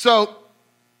 So, I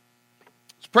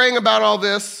was praying about all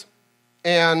this,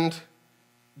 and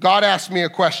God asked me a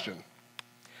question.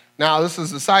 Now, this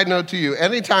is a side note to you.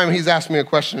 Anytime he's asked me a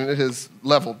question, it has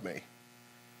leveled me.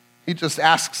 He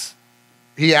asks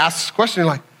a question,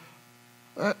 you're like,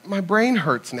 my brain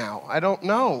hurts now. I don't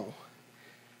know.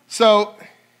 So,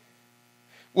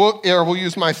 we'll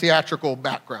use my theatrical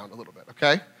background a little bit,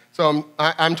 okay? So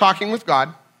I'm talking with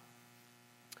God,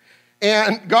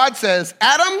 and God says,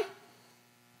 Adam,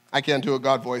 I can't do a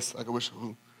God voice like I wish.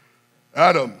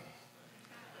 Adam,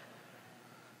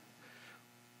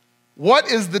 what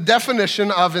is the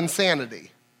definition of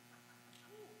insanity?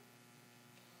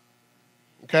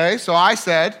 Okay, so I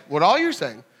said, what all you're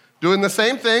saying, doing the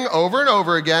same thing over and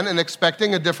over again and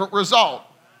expecting a different result.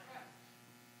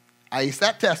 I aced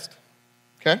that test,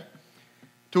 okay?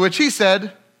 To which he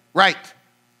said, right.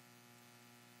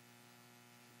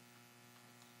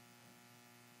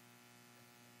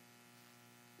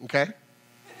 Okay?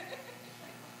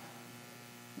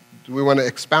 Do we want to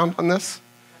expound on this?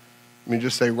 Let me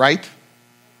just say right.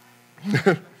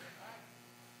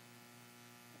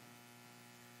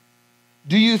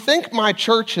 Do you think my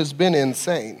church has been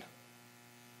insane?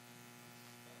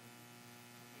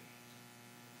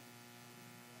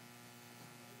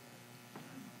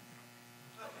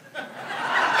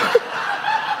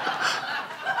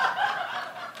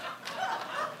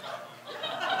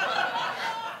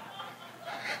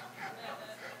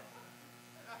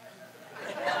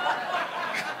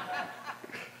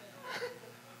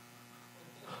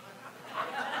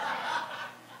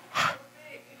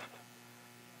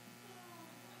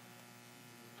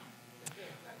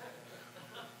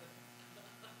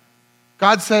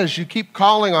 God says you keep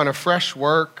calling on a fresh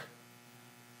work,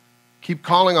 keep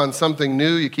calling on something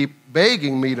new, you keep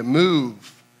begging me to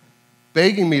move,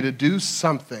 begging me to do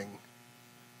something.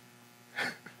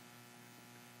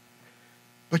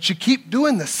 But you keep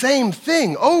doing the same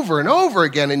thing over and over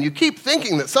again, and you keep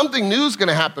thinking that something new is going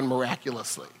to happen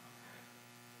miraculously.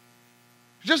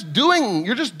 You're just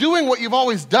doing what you've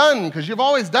always done because you've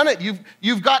always done it.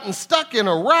 You've gotten stuck in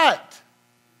a rut.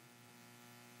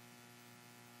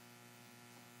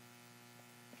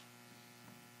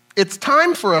 It's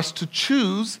time for us to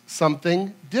choose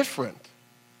something different.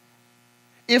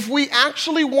 If we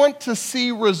actually want to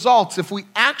see results, if we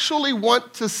actually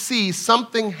want to see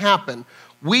something happen,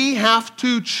 we have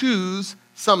to choose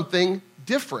something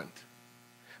different.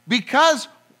 Because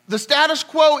the status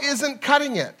quo isn't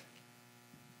cutting it.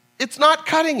 It's not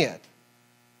cutting it.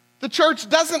 The church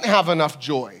doesn't have enough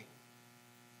joy.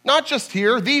 Not just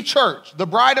here, the church, the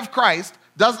bride of Christ,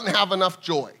 doesn't have enough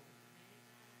joy.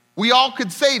 We all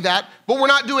could say that, but we're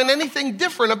not doing anything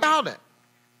different about it.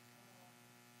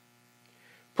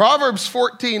 Proverbs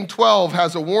 14:12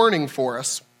 has a warning for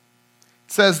us.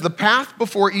 It says, the path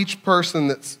before each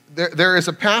person there is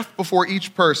a path before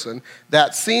each person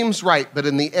that seems right, but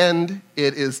in the end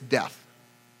it is death.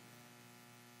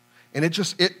 And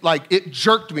it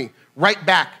jerked me right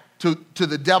back to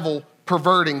the devil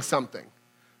perverting something.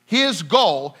 His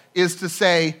goal is to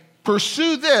say,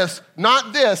 pursue this,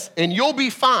 not this, and you'll be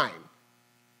fine.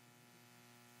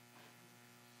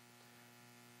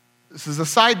 This is a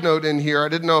side note in here. I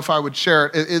didn't know if I would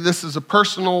share it. This is a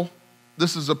personal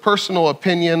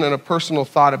opinion and a personal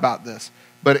thought about this,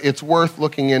 but it's worth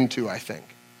looking into, I think.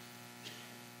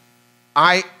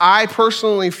 I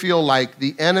personally feel like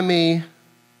the enemy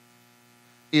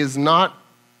is not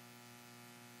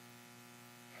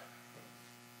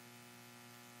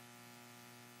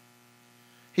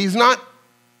he's not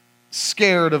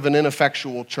scared of an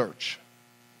ineffectual church.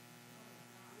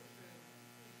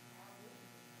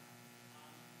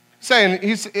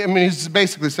 He's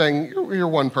basically saying, you're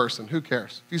one person, who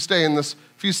cares? If you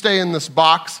stay in this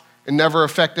box and never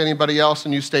affect anybody else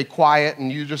and you stay quiet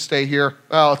and you just stay here,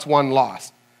 well, it's one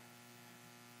loss.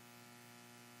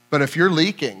 But if you're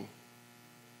leaking,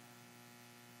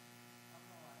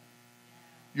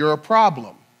 you're a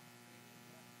problem.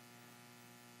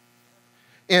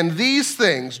 And these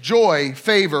things, joy,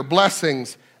 favor,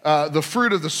 blessings, the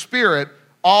fruit of the Spirit,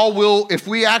 all will, if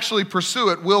we actually pursue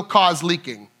it, will cause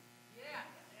leaking.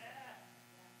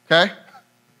 Okay?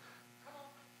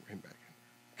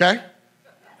 Okay?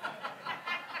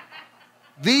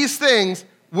 These things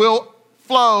will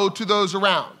flow to those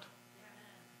around.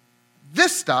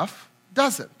 This stuff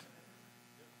doesn't.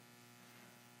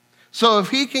 So if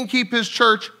he can keep his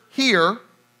church here,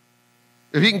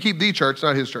 if he can keep the church,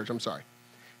 not his church, I'm sorry.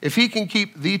 If he can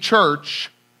keep the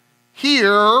church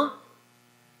here,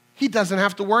 he doesn't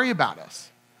have to worry about us.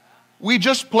 We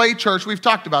just play church. We've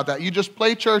talked about that. You just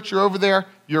play church. You're over there.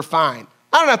 You're fine.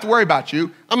 I don't have to worry about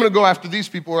you. I'm going to go after these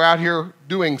people who are out here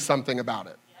doing something about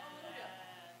it.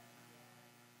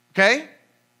 Okay?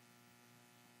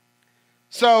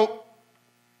 So,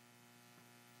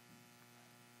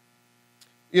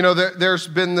 there's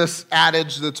been this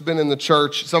adage that's been in the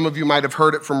church. Some of you might have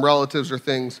heard it from relatives or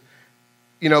things.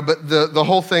 But the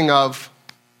whole thing of,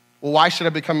 well, why should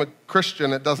I become a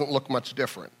Christian? It doesn't look much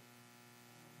different.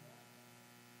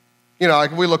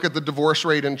 Like if we look at the divorce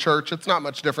rate in church, it's not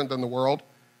much different than the world.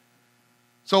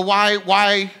 So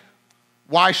why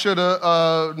should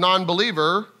a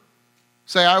non-believer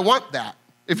say, I want that?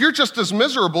 If you're just as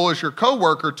miserable as your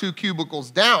coworker 2 cubicles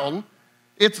down,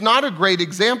 it's not a great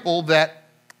example that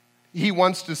he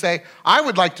wants to say, I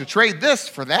would like to trade this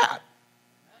for that.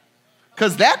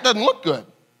 Because that doesn't look good.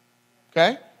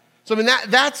 Okay? So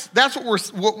that's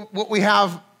what we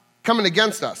have coming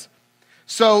against us.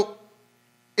 So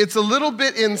it's a little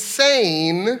bit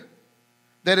insane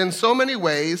that in so many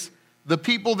ways, the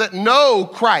people that know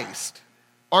Christ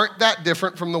aren't that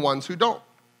different from the ones who don't.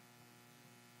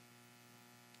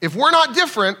 If we're not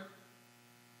different,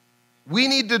 we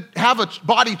need to have a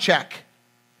body check.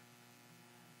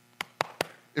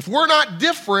 If we're not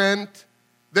different,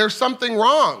 there's something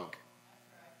wrong.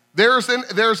 There's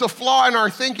a flaw in our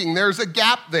thinking. There's a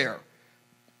gap there.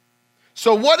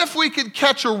 So what if we could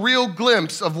catch a real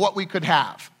glimpse of what we could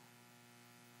have?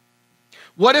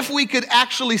 What if we could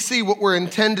actually see what we're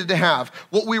intended to have,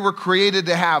 what we were created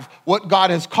to have, what God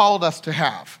has called us to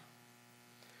have?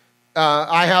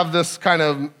 I have this kind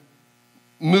of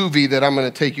movie that I'm going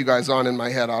to take you guys on in my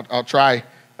head. I'll try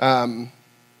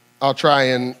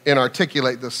and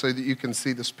articulate this so that you can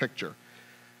see this picture.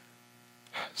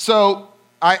 So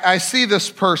I see this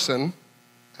person,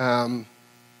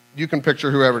 You can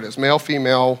picture whoever it is, male,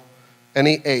 female,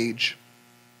 any age.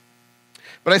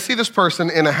 But I see this person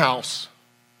in a house,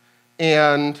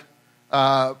 and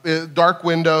dark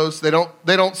windows. They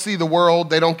don't see the world.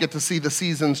 They don't get to see the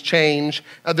seasons change.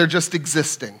 They're just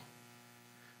existing.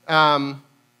 And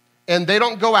they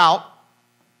don't go out,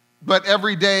 but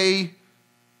every day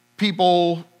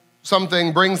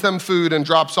something brings them food and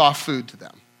drops off food to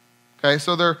them. Okay,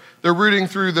 so they're rooting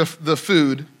through the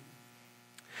food,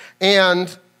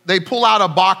 and they pull out a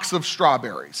box of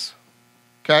strawberries.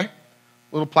 Okay,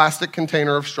 little plastic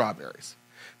container of strawberries.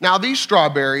 Now these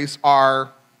strawberries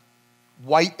are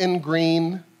white and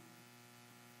green,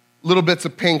 little bits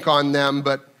of pink on them,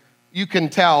 but we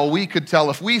could tell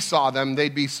if we saw them,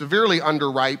 they'd be severely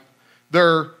underripe.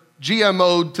 They're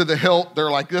GMO'd to the hilt.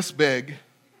 They're like this big.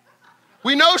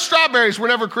 We know strawberries were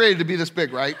never created to be this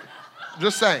big, right?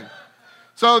 Just saying.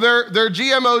 So they're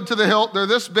GMO'd to the hilt. They're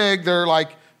this big.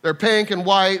 They're pink and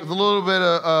white with a little bit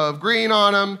of green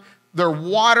on them. They're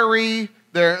watery.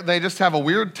 They just have a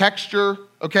weird texture,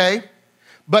 okay?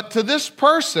 But to this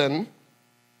person,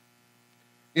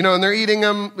 and they're eating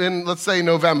them in, let's say,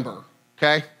 November,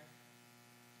 okay?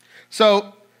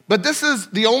 So, but this is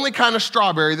the only kind of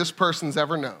strawberry this person's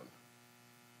ever known.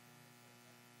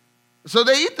 So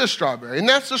they eat the strawberry, and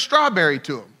that's a strawberry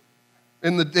to them.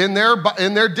 In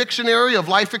their dictionary of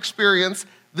life experience,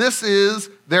 this is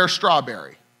their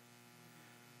strawberry.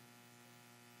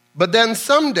 But then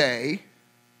someday,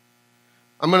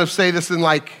 I'm going to say this in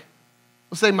let's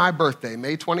say my birthday,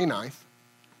 May 29th.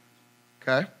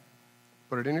 Okay?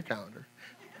 Put it in your calendar.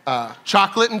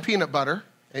 Chocolate and peanut butter.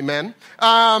 Amen.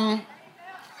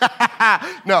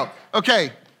 No.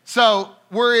 Okay. So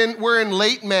we're in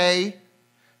late May.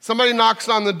 Somebody knocks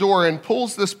on the door and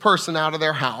pulls this person out of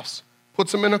their house,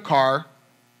 puts them in a car,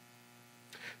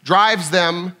 drives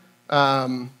them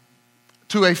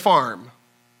to a farm,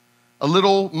 a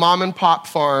little mom and pop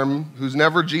farm who's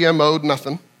never GMO'd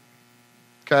nothing.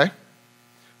 Okay?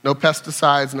 No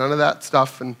pesticides, none of that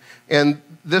stuff. And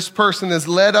this person is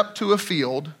led up to a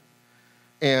field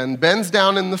and bends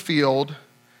down in the field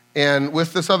and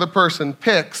with this other person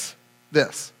picks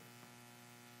this.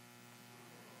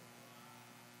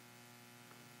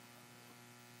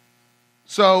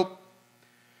 So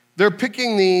they're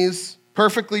picking these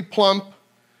perfectly plump,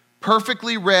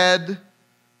 perfectly red,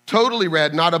 totally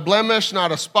red, not a blemish,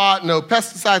 not a spot, no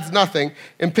pesticides, nothing,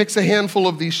 and picks a handful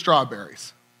of these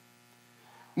strawberries.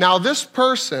 Now this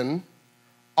person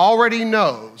already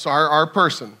knows, our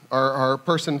person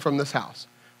from this house,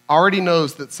 already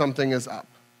knows that something is up.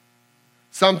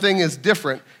 Something is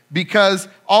different because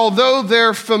although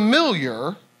they're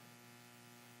familiar,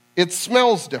 it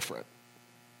smells different.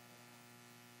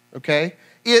 Okay?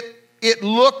 It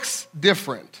looks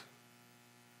different.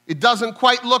 It doesn't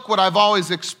quite look what I've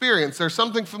always experienced. There's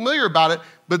something familiar about it,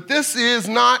 but this is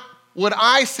not what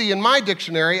I see in my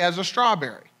dictionary as a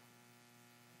strawberry.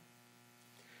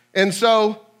 And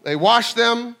so they wash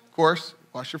them, of course,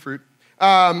 wash your fruit.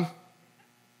 And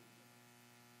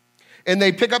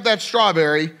they pick up that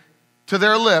strawberry to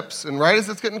their lips, and right as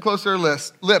it's getting close to their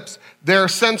lips, their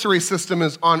sensory system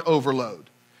is on overload.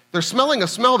 They're smelling a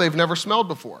smell they've never smelled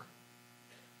before.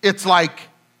 It's like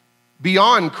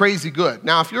beyond crazy good.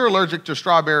 Now, if you're allergic to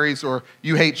strawberries or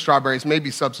you hate strawberries,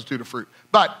 maybe substitute a fruit.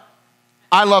 But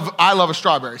I love a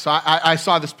strawberry, so I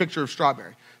saw this picture of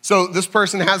strawberry. So this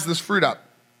person has this fruit up,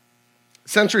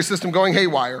 sensory system going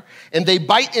haywire, and they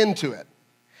bite into it.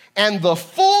 And the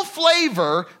full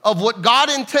flavor of what God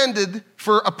intended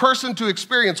for a person to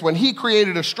experience when he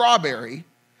created a strawberry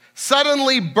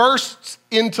suddenly bursts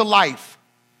into life.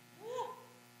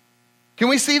 Can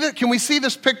we see that? Can we see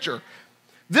this picture?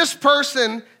 This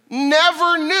person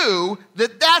never knew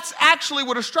that that's actually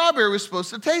what a strawberry was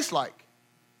supposed to taste like.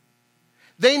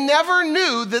 They never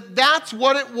knew that that's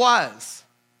what it was.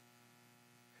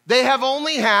 They have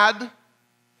only had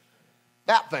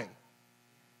that thing.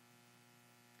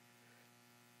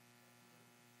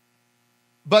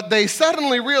 But they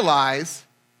suddenly realize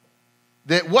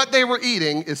that what they were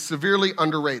eating is severely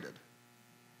underrated.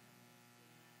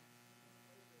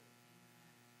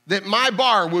 That my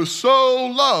bar was so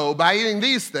low by eating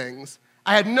these things,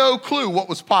 I had no clue what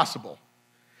was possible.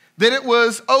 That it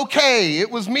was okay,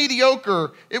 it was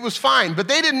mediocre, it was fine, but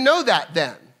they didn't know that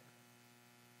then.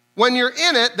 When you're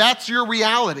in it, that's your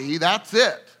reality, that's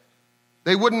it.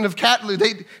 They wouldn't have,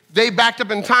 they backed up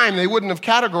in time, they wouldn't have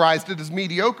categorized it as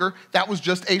mediocre. That was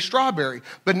just a strawberry.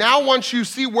 But now once you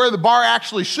see where the bar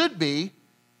actually should be,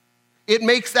 it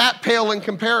makes that pale in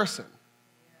comparison.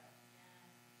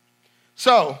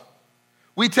 So,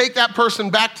 we take that person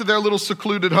back to their little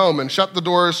secluded home and shut the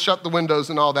doors, shut the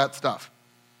windows, and all that stuff.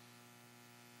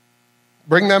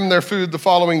 bring them their food the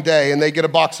following day, and they get a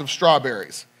box of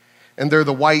strawberries. And they're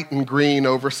the white and green,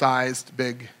 oversized,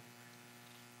 big.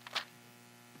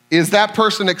 Is that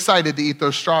person excited to eat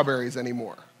those strawberries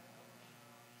anymore?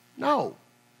 No.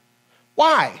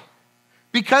 Why?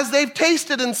 Because they've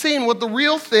tasted and seen what the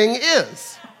real thing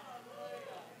is.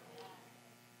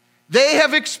 They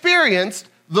have experienced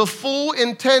the full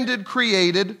intended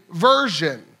created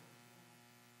version.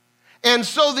 And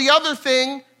so the other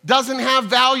thing doesn't have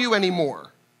value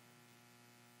anymore.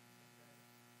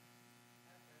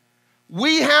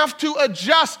 We have to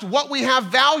adjust what we have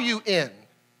value in.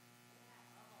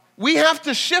 We have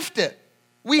to shift it.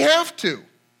 We have to.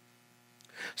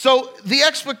 So the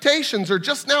expectations are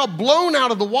just now blown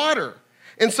out of the water.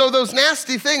 And so those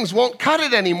nasty things won't cut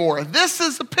it anymore. This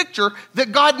is a picture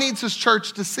that God needs his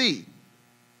church to see.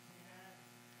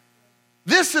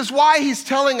 This is why he's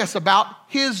telling us about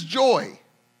his joy.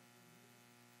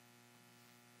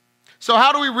 So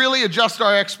how do we really adjust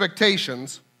our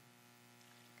expectations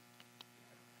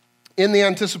in the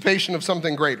anticipation of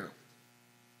something greater?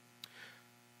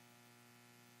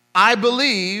 I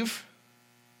believe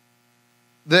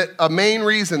that a main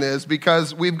reason is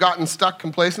because we've gotten stuck,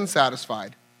 complacent,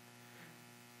 satisfied,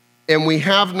 and we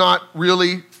have not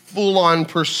really full-on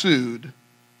pursued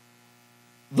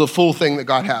the full thing that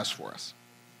God has for us.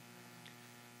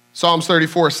 Psalms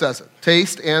 34 says it,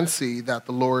 taste and see that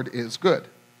the Lord is good.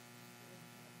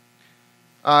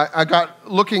 I got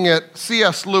looking at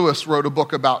C.S. Lewis wrote a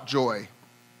book about joy.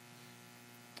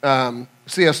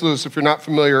 C.S. Lewis, if you're not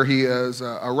familiar, he is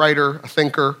a writer, a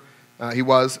thinker. He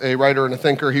was a writer and a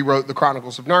thinker. He wrote the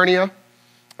Chronicles of Narnia.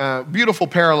 Beautiful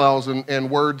parallels and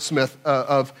wordsmith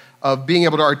of being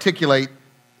able to articulate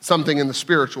something in the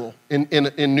spiritual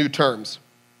in new terms.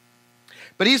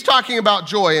 But he's talking about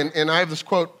joy, and I have this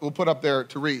quote we'll put up there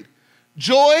to read.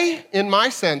 Joy, in my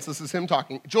sense, this is him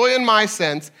talking, joy in my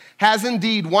sense has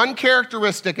indeed one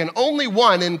characteristic and only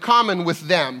one in common with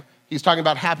them. He's talking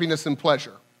about happiness and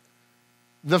pleasure.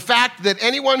 The fact that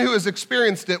anyone who has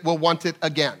experienced it will want it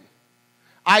again.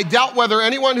 I doubt whether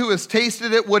anyone who has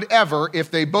tasted it would ever,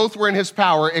 if they both were in his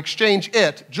power, exchange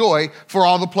it, joy, for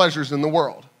all the pleasures in the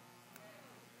world.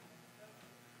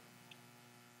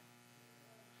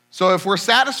 So if we're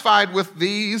satisfied with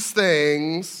these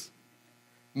things,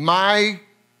 my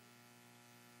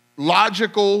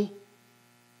logical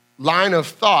line of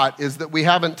thought is that we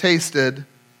haven't tasted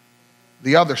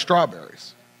the other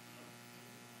strawberries.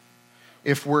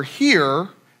 If we're here,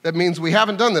 that means we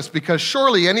haven't done this, because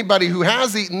surely anybody who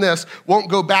has eaten this won't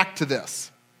go back to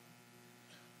this.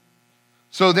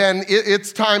 So then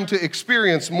it's time to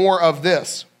experience more of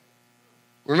this.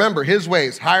 Remember, his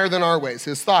ways higher than our ways,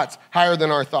 his thoughts higher than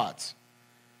our thoughts.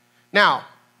 Now,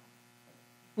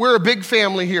 we're a big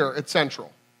family here at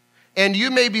Central, and you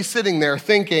may be sitting there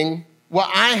thinking, well,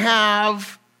 I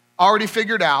have already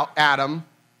figured out, Adam,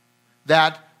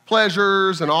 that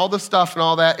pleasures and all the stuff and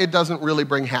all that, it doesn't really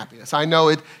bring happiness. I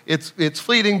know it's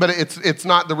fleeting, but it's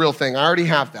not the real thing. I already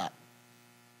have that.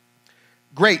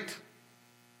 Great.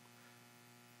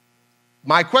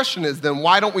 My question is then,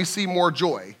 why don't we see more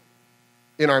joy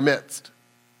in our midst?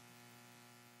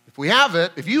 If you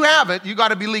have it, you got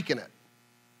to be leaking it.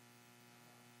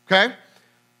 Okay?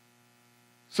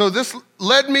 So this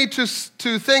led me to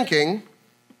thinking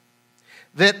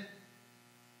that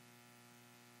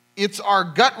it's our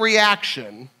gut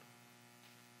reaction.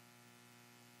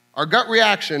 Our gut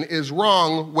reaction is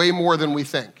wrong way more than we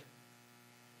think.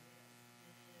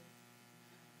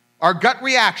 Our gut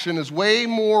reaction is way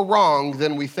more wrong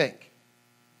than we think.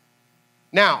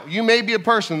 Now, you may be a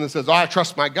person that says, oh, I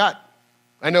trust my gut.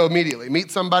 I know immediately. Meet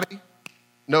somebody,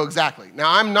 know exactly.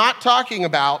 Now, I'm not talking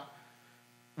about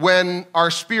when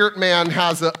our spirit man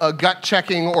has a gut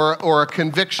checking or a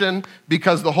conviction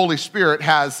because the Holy Spirit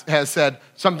has said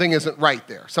something isn't right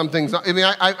there. Something's not,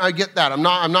 I get that. I'm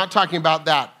not talking about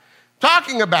that. I'm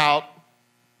talking about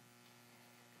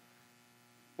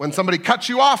when somebody cuts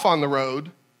you off on the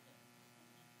road,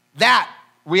 that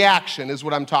reaction is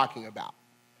what I'm talking about.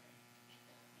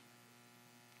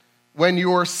 When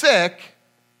you're sick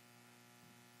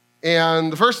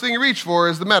and the first thing you reach for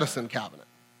is the medicine cabinet.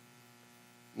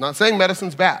 I'm not saying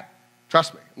medicine's bad.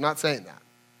 Trust me, I'm not saying that.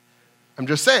 I'm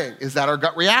just saying, is that our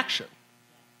gut reaction?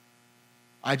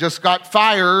 I just got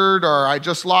fired, or I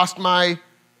just lost my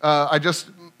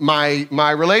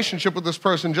relationship with this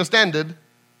person just ended.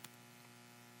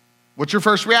 What's your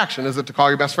first reaction? Is it to call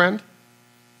your best friend?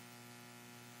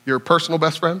 Your personal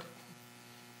best friend?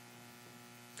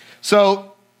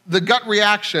 So the gut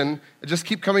reaction, I just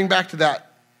keep coming back to that.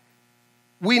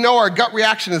 we know our gut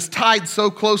reaction is tied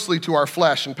so closely to our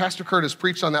flesh, and Pastor Kurt has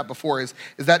preached on that before, is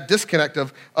that disconnect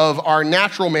of our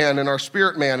natural man and our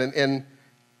spirit man. And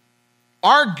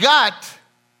our gut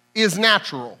is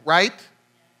natural, right?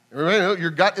 Everybody know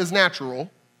your gut is natural.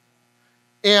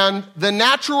 And the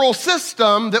natural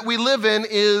system that we live in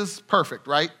is perfect,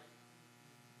 right?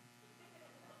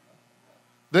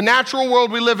 The natural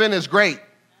world we live in is great.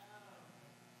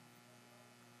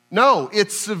 No,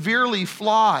 it's severely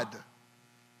flawed.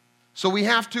 So we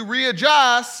have to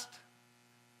readjust.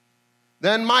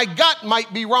 Then my gut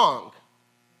might be wrong.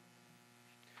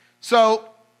 So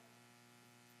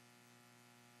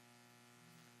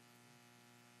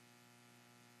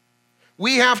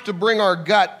we have to bring our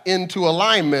gut into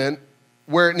alignment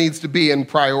where it needs to be in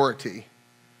priority.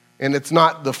 And it's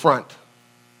not the front.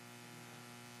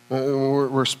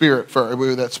 We're spirit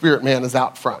first. That spirit man is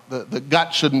out front. The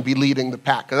gut shouldn't be leading the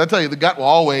pack. Because I tell you, the gut will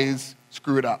always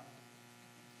screw it up.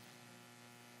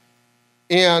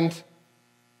 And,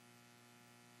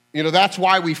 that's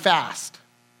why we fast.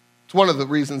 It's one of the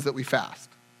reasons that we fast.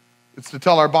 It's to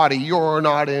tell our body, you're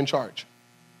not in charge.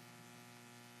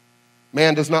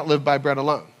 Man does not live by bread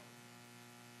alone,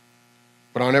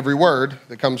 but on every word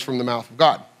that comes from the mouth of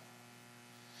God.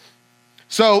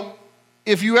 So,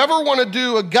 if you ever want to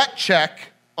do a gut check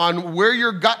on where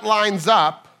your gut lines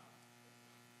up,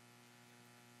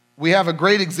 we have a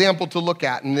great example to look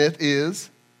at, and it is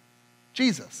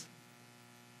Jesus.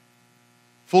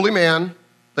 Fully man,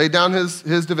 laid down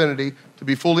his divinity to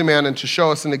be fully man and to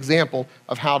show us an example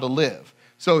of how to live.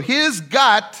 So his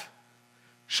gut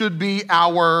should be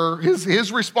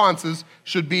his responses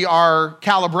should be our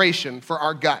calibration for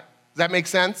our gut. Does that make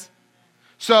sense?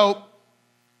 So,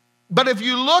 but if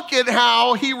you look at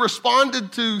how he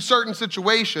responded to certain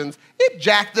situations, it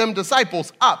jacked them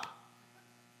disciples up.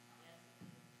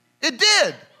 It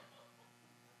did.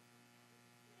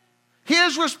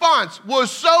 His response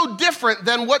was so different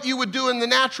than what you would do in the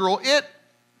natural,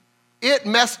 it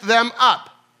messed them up.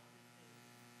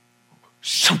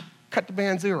 Cut the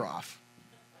man's ear off.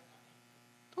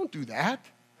 Don't do that.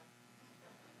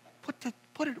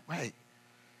 Put it away.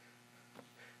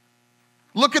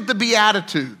 Look at the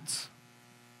Beatitudes.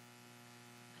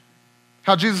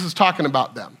 How Jesus is talking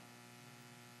about them.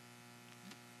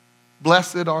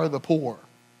 Blessed are the poor,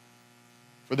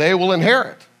 for they will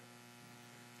inherit.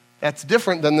 That's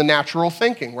different than the natural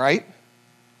thinking, right?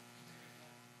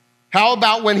 How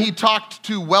about when he talked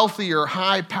to wealthier,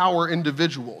 high-power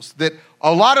individuals that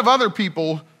a lot of other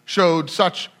people showed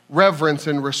such reverence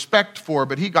and respect for,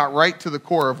 but he got right to the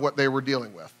core of what they were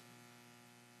dealing with.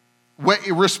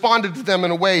 He responded to them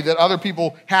in a way that other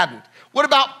people hadn't. What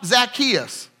about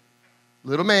Zacchaeus?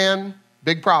 Little man,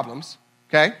 big problems,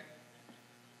 okay?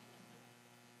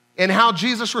 And how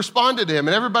Jesus responded to him.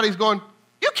 And everybody's going,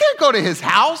 you can't go to his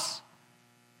house.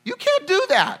 You can't do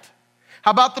that.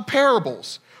 How about the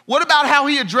parables? What about how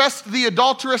he addressed the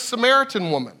adulterous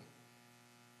Samaritan woman?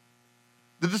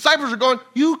 The disciples are going,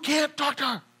 you can't talk to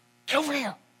her. Get over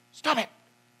here. Stop it.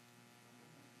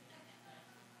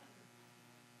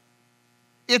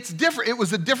 It's different. It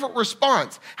was a different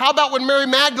response. How about when Mary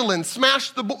Magdalene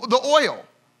smashed the oil?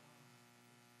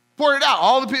 Poured it out.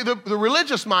 All the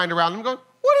religious mind around them going,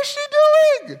 what is she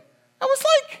doing? That was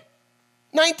like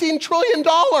 $19 trillion.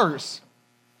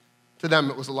 To them,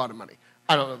 it was a lot of money.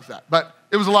 I don't know if it's that, but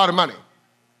it was a lot of money.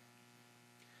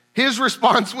 His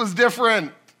response was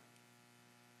different.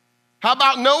 How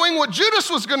about knowing what Judas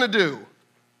was going to do?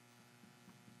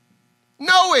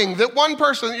 Knowing that one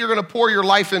person that you're going to pour your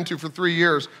life into for 3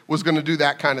 years was going to do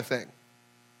that kind of thing.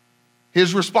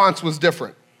 His response was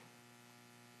different.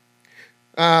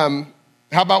 How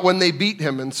about when they beat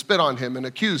him and spit on him and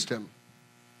accused him?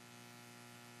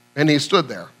 And he stood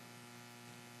there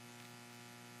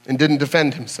and didn't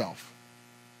defend himself.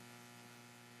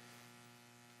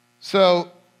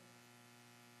 So,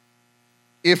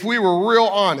 if we were real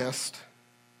honest,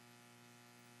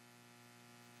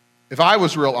 if I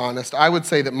was real honest, I would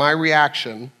say that my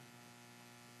reaction,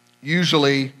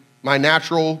 usually my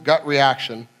natural gut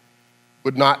reaction,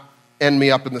 would not end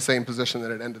me up in the same position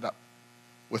that it ended up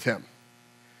with him.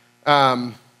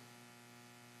 How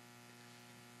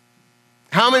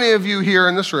many of you here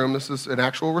in this room, this is an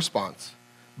actual response,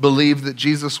 believe that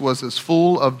Jesus was as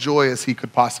full of joy as he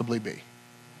could possibly be?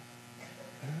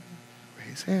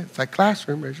 Raise your hand. It's like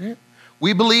classroom, raise your hand.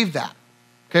 We believe that.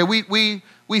 Okay,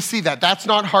 we see that. That's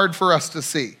not hard for us to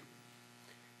see.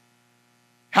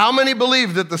 How many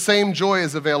believe that the same joy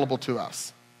is available to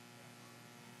us?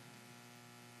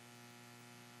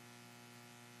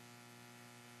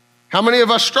 How many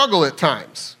of us struggle at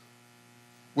times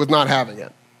with not having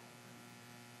it?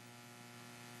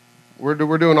 We're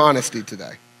doing honesty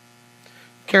today.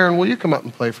 Karen, will you come up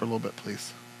and play for a little bit,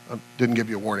 please? I didn't give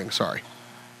you a warning, sorry.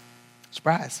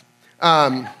 Surprise.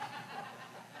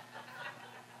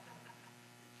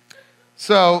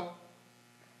 So,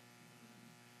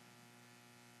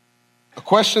 a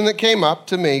question that came up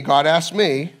to me, God asked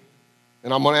me,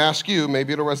 and I'm going to ask you,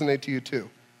 maybe it'll resonate to you too.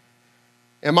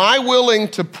 Am I willing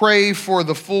to pray for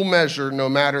the full measure no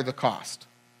matter the cost?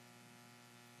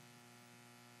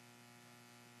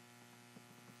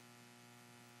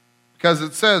 Because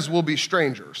it says we'll be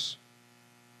strangers.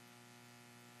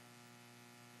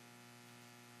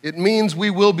 It means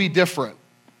we will be different.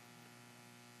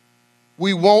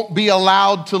 We won't be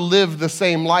allowed to live the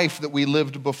same life that we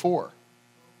lived before.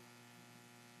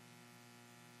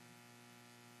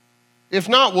 If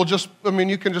not,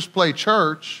 you can just play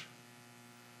church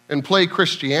and play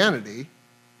Christianity.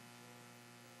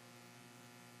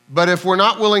 But if we're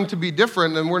not willing to be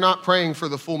different, then we're not praying for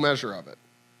the full measure of it.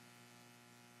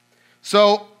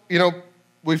 So,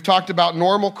 we've talked about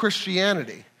normal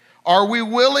Christianity. Are we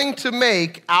willing to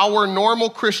make our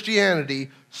normal Christianity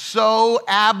so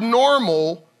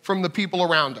abnormal from the people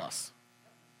around us?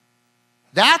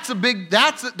 That's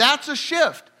a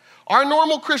shift. Our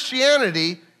normal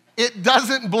Christianity, it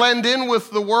doesn't blend in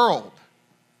with the world.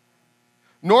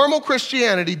 Normal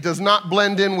Christianity does not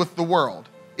blend in with the world.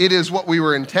 It is what we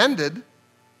were intended.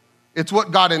 It's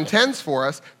what God intends for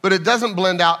us, but it doesn't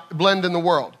blend in the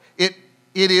world.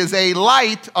 It is a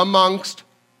light amongst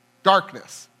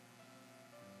darkness.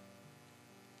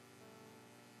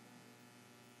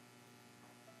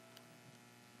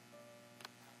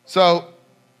 So,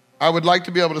 I would like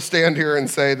to be able to stand here and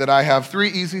say that I have 3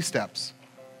 easy steps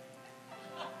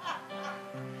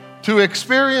to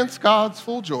experience God's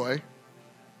full joy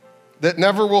that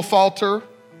never will falter,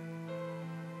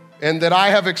 and that I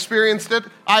have experienced it.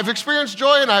 I've experienced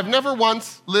joy, and I've never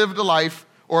once lived a life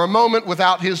or a moment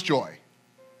without His joy.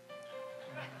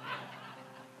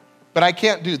 But I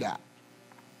can't do that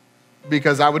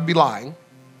because I would be lying,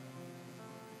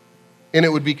 and it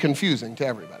would be confusing to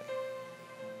everybody.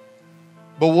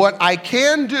 But what I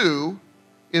can do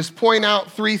is point out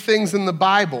 3 things in the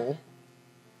Bible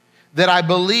that I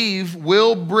believe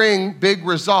will bring big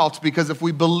results, because if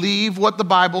we believe what the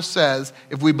Bible says,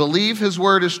 if we believe His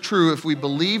word is true, if we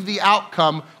believe the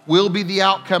outcome will be the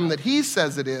outcome that He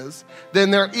says it is,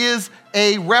 then there is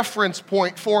a reference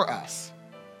point for us.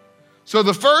 So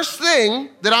the first thing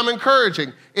that I'm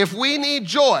encouraging, if we need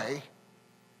joy,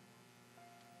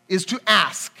 is to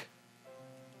ask.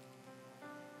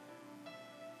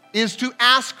 Is to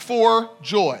ask for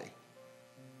joy.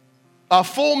 A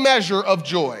full measure of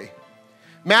joy.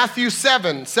 Matthew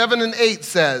 7:7-8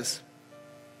 says,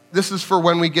 this is for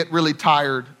when we get really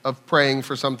tired of praying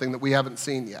for something that we haven't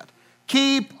seen yet.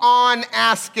 Keep on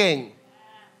asking,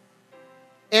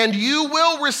 and you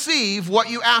will receive what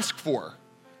you ask for.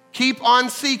 Keep on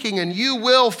seeking, and you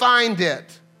will find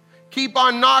it. Keep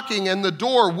on knocking, and the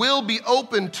door will be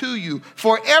open to you.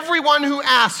 For everyone who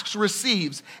asks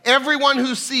receives, everyone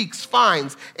who seeks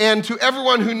finds, and to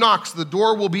everyone who knocks, the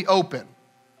door will be open.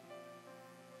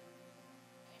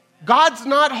 God's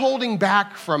not holding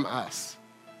back from us.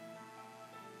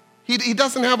 He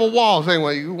doesn't have a wall saying,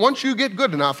 well, once you get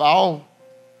good enough, I'll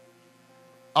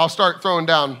start throwing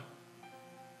down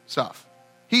stuff.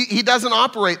 He doesn't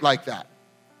operate like that.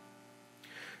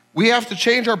 We have to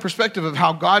change our perspective of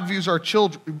how God views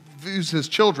His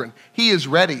children. He is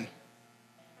ready.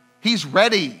 He's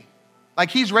ready. Like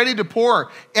He's ready to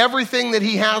pour everything that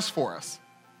He has for us.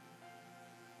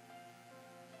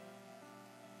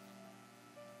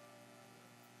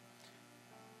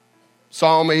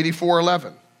 Psalm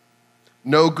 84:11.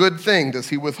 No good thing does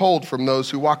He withhold from those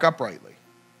who walk uprightly.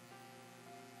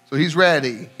 So He's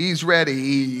ready. He's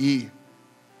ready.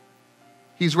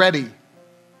 He's ready.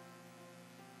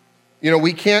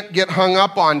 We can't get hung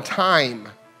up on time.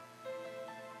 It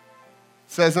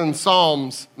says in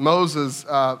Psalms, Moses,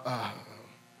 I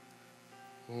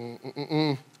don't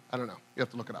know. You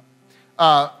have to look it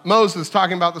up. Moses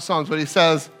talking about the Psalms, but he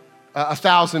says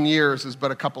 1,000 years is but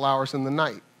a couple hours in the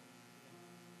night.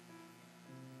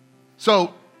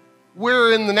 So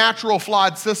we're in the natural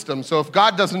flawed system. So if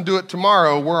God doesn't do it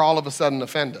tomorrow, we're all of a sudden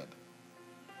offended.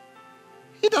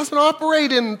 He doesn't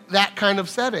operate in that kind of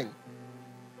setting.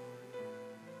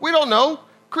 We don't know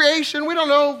creation. We don't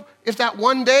know if that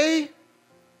one day.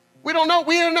 We don't know.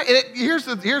 Here's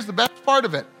the best part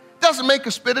of it. It doesn't make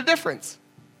a spit of difference.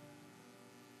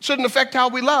 It shouldn't affect how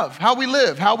we love, how we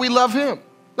live, how we love Him.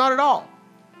 Not at all.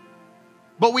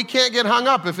 But we can't get hung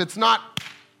up if it's not,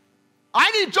 I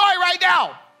need joy right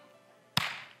now.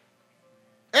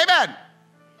 Amen.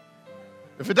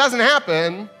 If it doesn't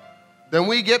happen, then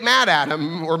we get mad at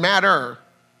him or madder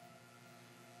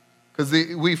because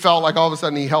we felt like all of a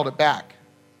sudden he held it back.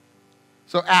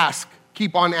 So ask,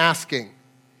 keep on asking.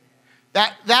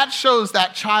 That shows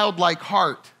that childlike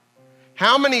heart.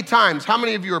 How many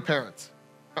of you are parents?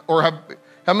 Or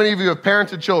how many of you have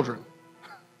parented children?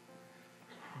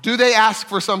 Do they ask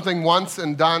for something once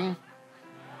and done?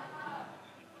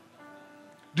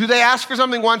 Do they ask for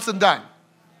something once and done?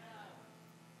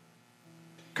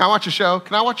 Can I watch a show?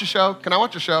 Can I watch a show? Can I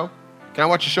watch a show? Can I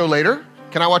watch a show later?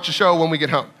 Can I watch a show when we get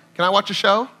home? Can I watch a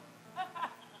show?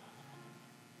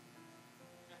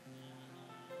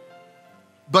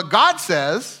 But God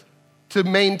says to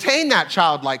maintain that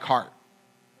childlike heart.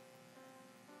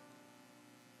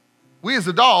 We as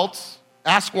adults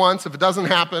ask once, if it doesn't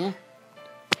happen.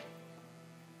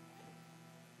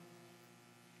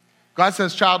 God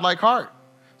says childlike heart.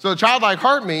 So a childlike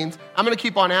heart means I'm going to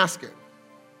keep on asking.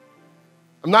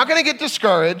 I'm not going to get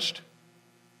discouraged.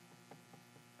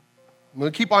 I'm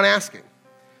going to keep on asking.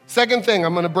 Second thing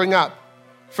I'm going to bring up,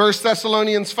 1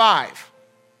 Thessalonians 5.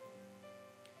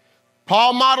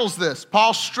 Paul models this.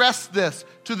 Paul stressed this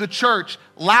to the church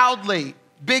loudly,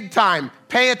 big time.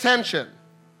 Pay attention.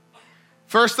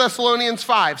 1 Thessalonians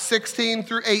 5, 16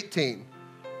 through 18.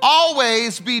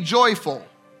 Always be joyful.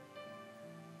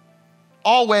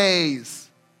 Always.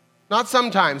 Not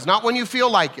sometimes, not when you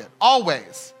feel like it.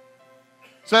 Always.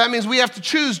 So that means we have to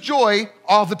choose joy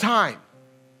all the time.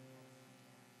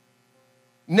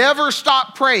 Never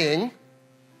stop praying.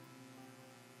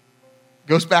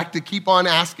 Goes back to keep on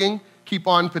asking, keep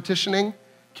on petitioning,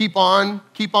 keeping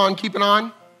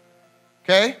on.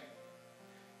 Okay?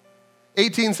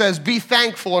 18 says, be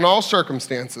thankful in all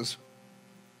circumstances.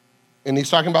 And he's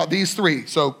talking about these three.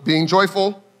 So being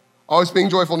joyful, always being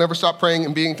joyful, never stop praying,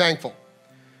 and being thankful.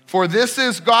 For this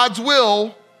is God's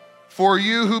will for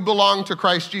you who belong to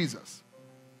Christ Jesus.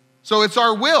 So it's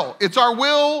our will. It's our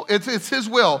will. It's his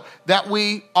will that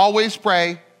we always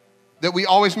pray, that we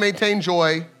always maintain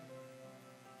joy,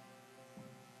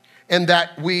 and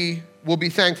that we will be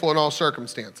thankful in all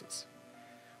circumstances.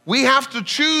 We have to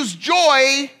choose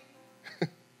joy.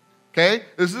 Okay?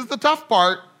 This is the tough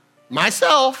part.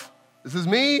 Myself. This is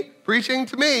me preaching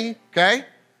to me. Okay?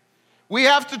 We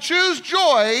have to choose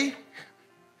joy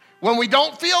when we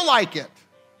don't feel like it.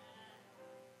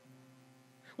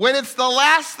 When it's the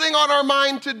last thing on our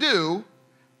mind to do,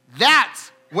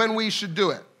 that's when we should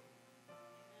do it.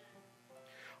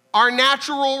 Our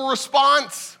natural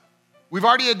response, we've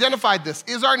already identified this.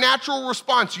 Is our natural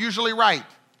response usually right?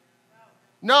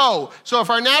 No. So if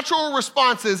our natural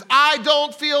response is, I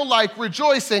don't feel like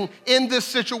rejoicing in this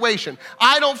situation.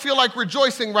 I don't feel like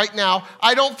rejoicing right now.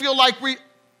 I don't feel like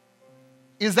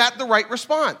is that the right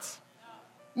response?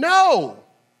 No.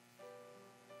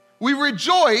 We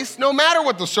rejoice no matter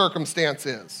what the circumstance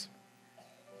is.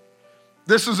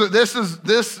 This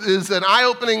is an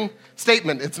eye-opening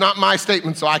statement. It's not my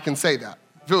statement, so I can say that.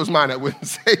 If it was mine, I wouldn't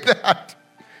say that.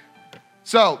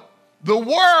 So, the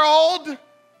world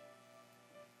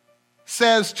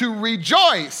says to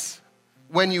rejoice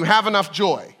when you have enough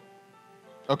joy.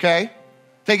 Okay?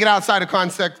 Take it outside of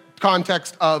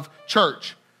context of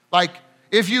church. Like,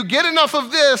 if you get enough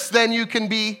of this, then you can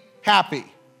be happy,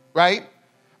 right?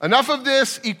 Enough of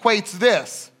this equates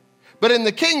this. But in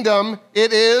the kingdom,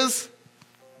 it is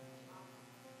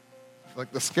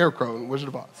like the scarecrow in Wizard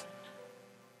of Oz.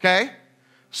 Okay?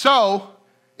 So,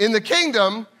 in the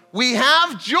kingdom, we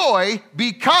have joy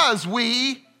because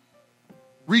we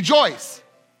rejoice.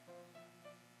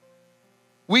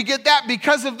 We get that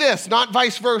because of this, not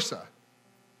vice versa.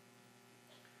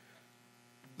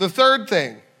 The third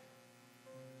thing,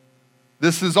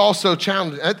 this is also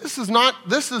challenging.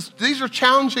 These are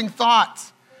challenging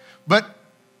thoughts. But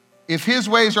if his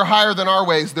ways are higher than our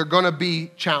ways, they're going to be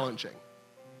challenging.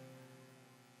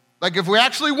 Like if we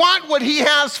actually want what he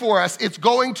has for us, it's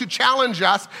going to challenge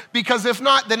us, because if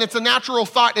not, then it's a natural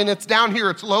thought and it's down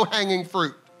here, it's low-hanging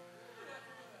fruit.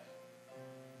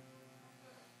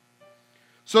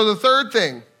 So the third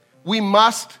thing, we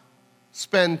must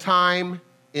spend time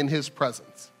in his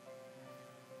presence.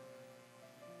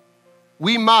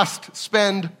 We must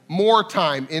spend more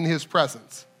time in his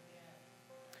presence.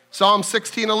 Psalm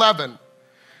 16:11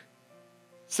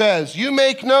 says, you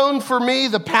make known for me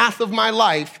the path of my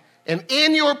life, and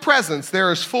in your presence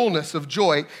there is fullness of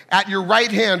joy. At your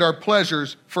right hand are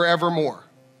pleasures forevermore.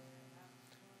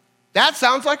 That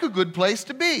sounds like a good place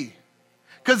to be,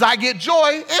 because I get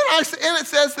joy, and it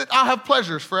says that I'll have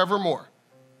pleasures forevermore.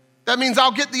 That means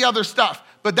I'll get the other stuff.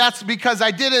 But that's because I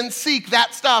didn't seek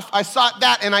that stuff. I sought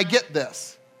that, and I get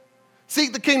this.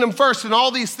 Seek the kingdom first, and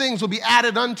all these things will be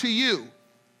added unto you.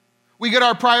 We get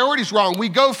our priorities wrong. We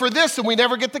go for this and we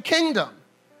never get the kingdom.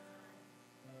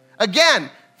 Again,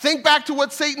 think back to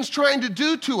what Satan's trying to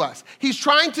do to us. He's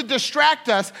trying to distract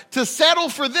us to settle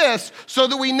for this so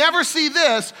that we never see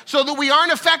this, so that we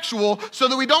aren't effectual, so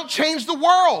that we don't change the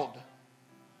world.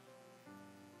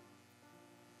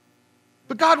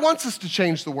 But God wants us to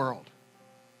change the world.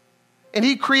 And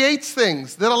he creates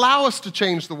things that allow us to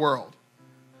change the world.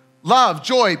 Love,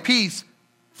 joy, peace,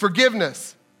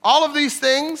 forgiveness. All of these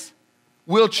things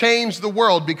will change the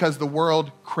world because the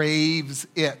world craves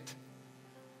it.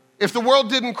 If the world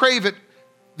didn't crave it,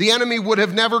 the enemy would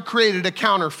have never created a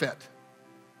counterfeit.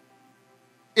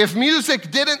 If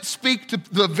music didn't speak to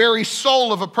the very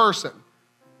soul of a person,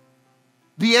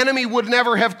 the enemy would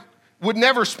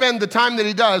never spend the time that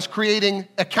he does creating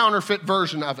a counterfeit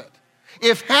version of it.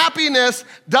 If happiness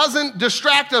doesn't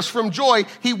distract us from joy,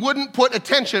 he wouldn't put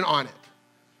attention on it.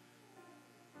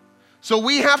 So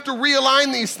we have to realign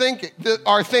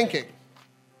our thinking.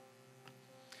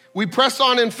 We press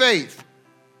on in faith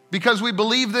because we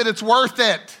believe that it's worth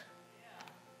it.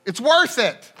 It's worth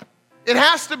it. It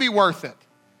has to be worth it.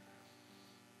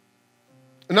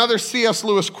 Another C.S.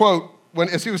 Lewis quote,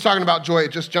 as he was talking about joy,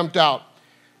 it just jumped out.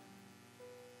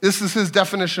 This is his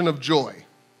definition of joy.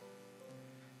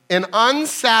 An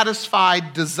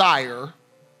unsatisfied desire,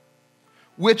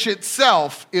 which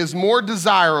itself is more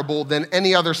desirable than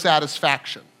any other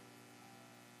satisfaction.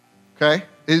 Okay?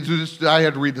 I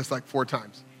had to read this like 4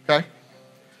 times. Okay?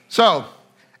 So,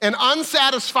 an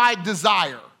unsatisfied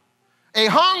desire, a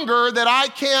hunger that I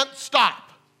can't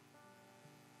stop.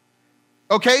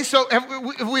 Okay, so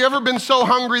have we ever been so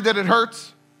hungry that it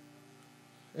hurts?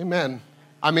 Amen.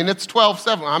 I mean, it's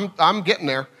 12:07. I'm getting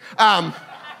there.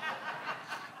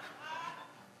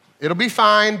 It'll be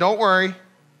fine. Don't worry.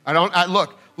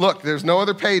 Look, there's no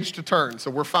other page to turn, so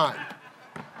we're fine.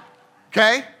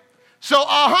 Okay? So a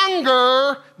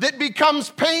hunger that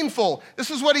becomes painful. This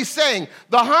is what he's saying.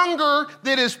 The hunger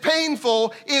that is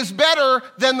painful is better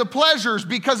than the pleasures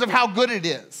because of how good it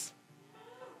is.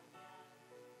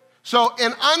 So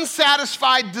an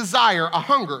unsatisfied desire, a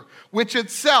hunger, which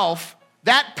itself,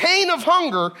 that pain of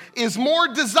hunger is more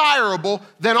desirable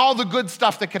than all the good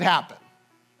stuff that could happen.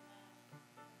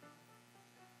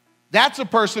 That's a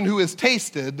person who has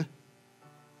tasted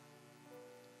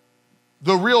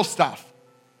the real stuff.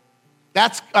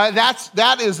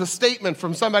 That is a statement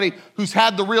from somebody who's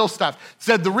had the real stuff.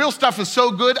 Said the real stuff is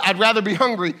so good, I'd rather be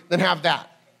hungry than have that.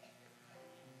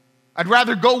 I'd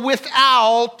rather go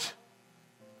without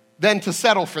than to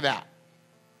settle for that.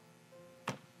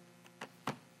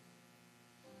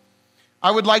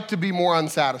 I would like to be more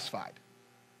unsatisfied.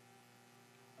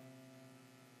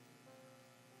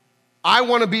 I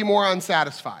want to be more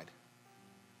unsatisfied.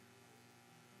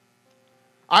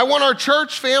 I want our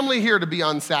church family here to be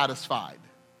unsatisfied.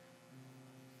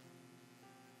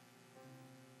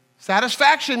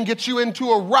 Satisfaction gets you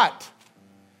into a rut.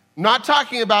 I'm not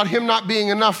talking about him not being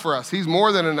enough for us. He's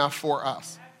more than enough for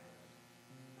us.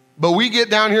 But we get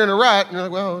down here in a rut, and you're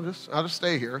like, well, I'll just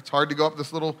stay here. It's hard to go up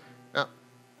this little... No.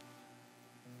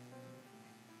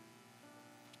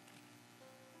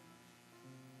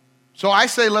 So I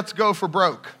say, let's go for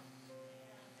broke.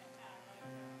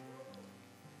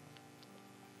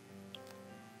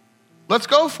 Let's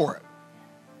go for it.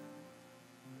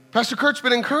 Pastor Kurt's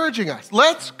been encouraging us.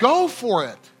 Let's go for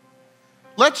it.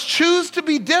 Let's choose to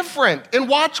be different and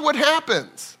watch what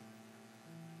happens.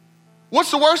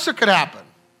 What's the worst that could happen?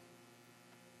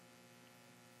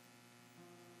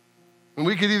 And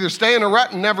we could either stay in a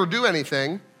rut and never do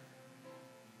anything,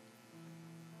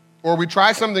 or we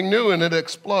try something new and it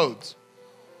explodes.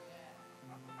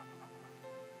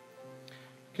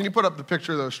 Can you put up the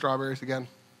picture of those strawberries again?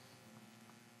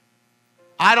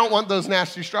 I don't want those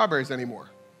nasty strawberries anymore.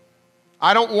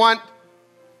 I don't want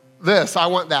this, I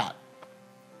want that.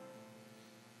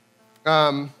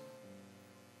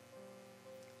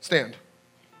 Stand.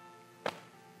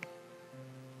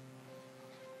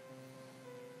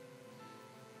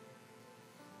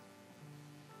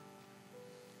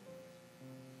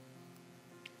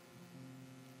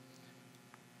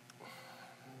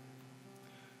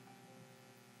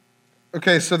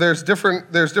 Okay, so there's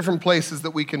different places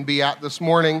that we can be at this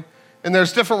morning, and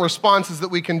there's different responses that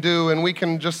we can do, and we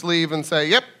can just leave and say,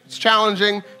 yep, it's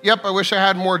challenging. Yep, I wish I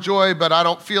had more joy, but I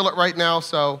don't feel it right now,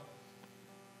 so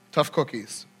tough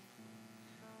cookies.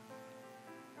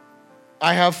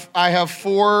 I've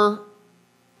kind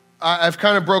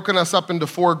of broken us up into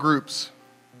 4 groups.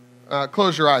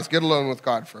 Close your eyes, get alone with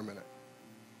God for a minute.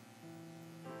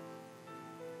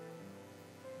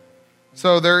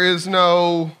 So there's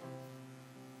no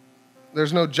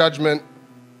judgment.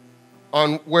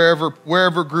 on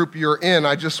wherever group you're in.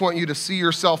 I just want you to see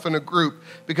yourself in a group,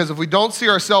 because if we don't see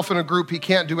ourselves in a group, he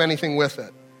can't do anything with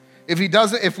it.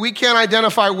 If we can't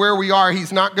identify where we are,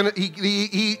 he's not gonna,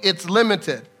 it's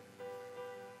limited.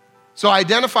 So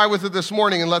identify with it this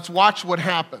morning and let's watch what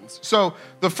happens. So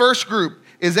the first group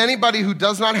is anybody who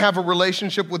does not have a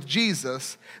relationship with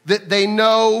Jesus, that they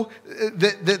know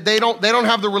that they don't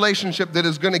have the relationship that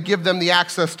is going to give them the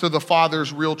access to the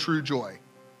Father's real true joy.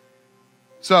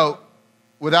 So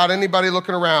without anybody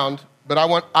looking around, but I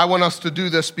want us to do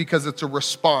this because it's a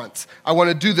response. I want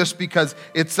to do this because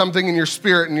it's something in your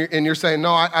spirit and you're saying,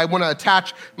 no, I want to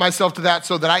attach myself to that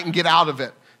so that I can get out of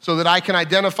it, so that I can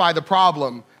identify the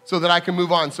problem, so that I can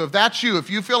move on. So if that's you, if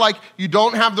you feel like you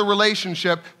don't have the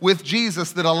relationship with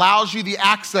Jesus that allows you the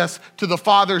access to the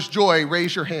Father's joy,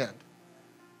 raise your hand.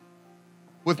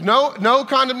 With no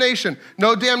condemnation,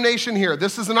 no damnation here.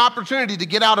 This is an opportunity to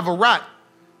get out of a rut.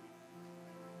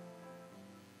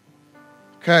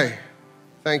 Okay,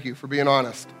 thank you for being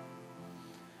honest.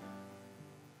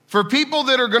 For people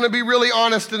that are going to be really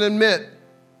honest and admit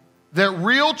that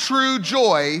real true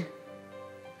joy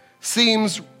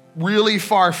seems really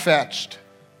far-fetched.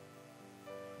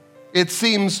 It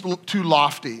seems too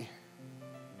lofty.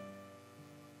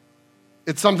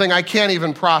 It's something I can't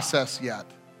even process yet.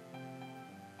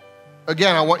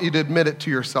 Again, I want you to admit it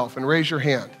to yourself and raise your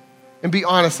hand and be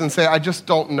honest and say, I just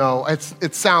don't know.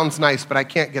 It sounds nice, but I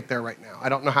can't get there right now. I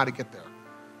don't know how to get there.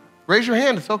 Raise your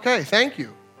hand. It's okay. Thank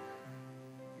you.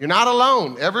 You're not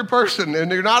alone. Every person,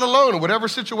 and you're not alone. Whatever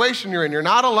situation you're in, you're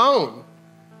not alone.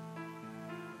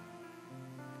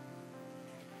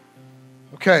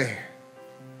 Okay,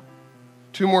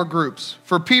 2 more groups.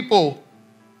 For people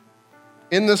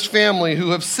in this family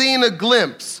who have seen a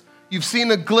glimpse, you've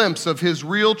seen a glimpse of his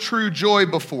real true joy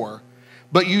before,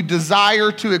 but you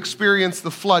desire to experience the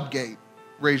floodgate,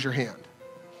 raise your hand.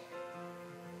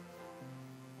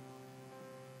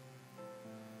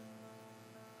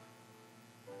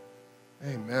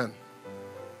 Amen.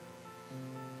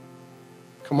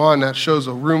 Come on, that shows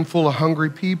a room full of hungry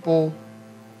people.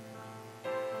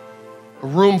 A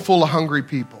room full of hungry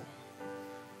people.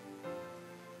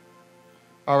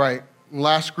 All right,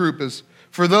 last group is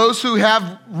for those who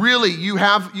have really, you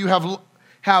have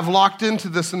locked into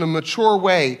this in a mature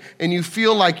way, and you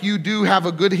feel like you do have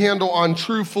a good handle on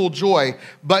true full joy,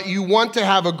 but you want to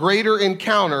have a greater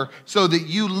encounter so that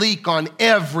you leak on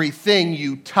everything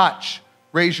you touch.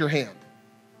 Raise your hand.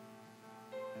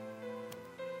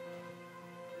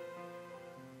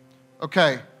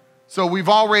 Okay, so we've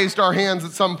all raised our hands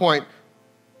at some point.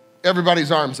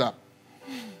 Everybody's arms up.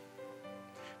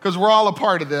 Because we're all a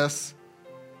part of this.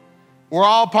 We're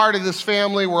all part of this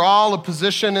family. We're all a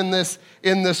position in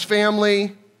this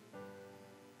family.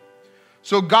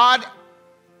 So God,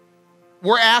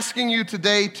 we're asking you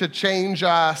today to change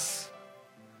us.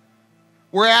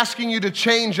 We're asking you to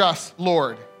change us,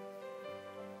 Lord.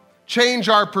 Change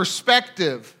our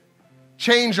perspective.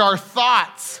 Change our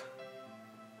thoughts.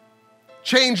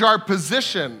 Change our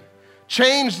position.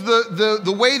 Change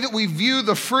the way that we view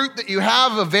the fruit that you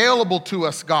have available to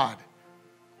us, God.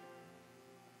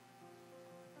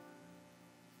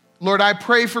 Lord, I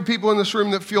pray for people in this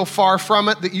room that feel far from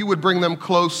it, that you would bring them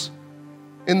close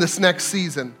in this next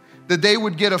season, that they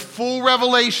would get a full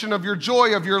revelation of your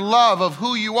joy, of your love, of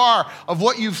who you are, of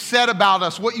what you've said about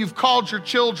us, what you've called your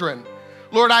children.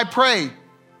 Lord, I pray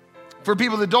for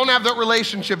people that don't have that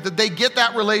relationship, that they get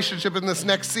that relationship in this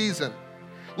next season.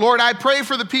 Lord, I pray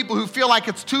for the people who feel like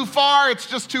it's too far, it's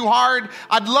just too hard.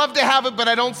 I'd love to have it, but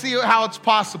I don't see how it's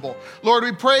possible. Lord,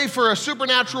 we pray for a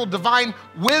supernatural divine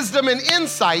wisdom and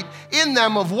insight in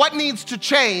them of what needs to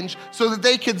change so that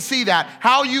they can see that,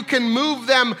 how you can move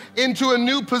them into a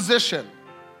new position.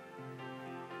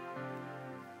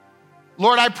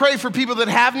 Lord, I pray for people that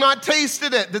have not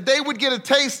tasted it, that they would get a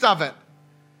taste of it,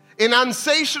 an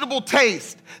insatiable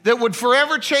taste that would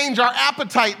forever change our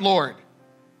appetite, Lord.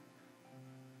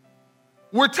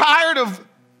 We're tired of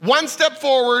 1 step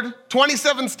forward,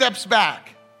 27 steps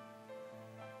back.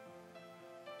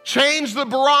 Change the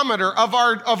barometer of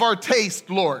our taste,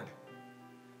 Lord.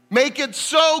 Make it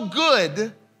so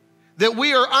good that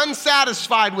we are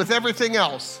unsatisfied with everything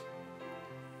else.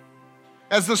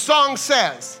 As the song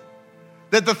says,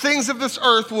 that the things of this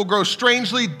earth will grow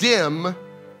strangely dim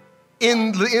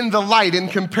in the light in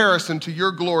comparison to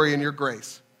your glory and your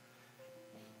grace.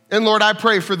 And Lord, I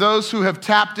pray for those who have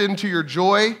tapped into your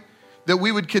joy, that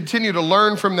we would continue to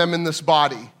learn from them in this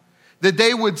body, that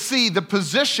they would see the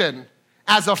position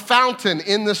as a fountain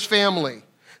in this family,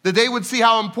 that they would see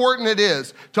how important it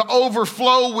is to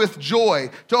overflow with joy,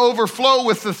 to overflow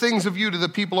with the things of you to the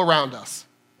people around us.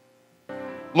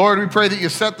 Lord, we pray that you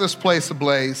set this place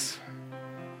ablaze.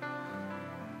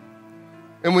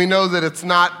 And we know that it's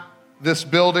not this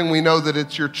building. We know that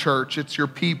it's your church. It's your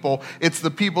people. It's the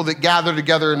people that gather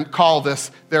together and call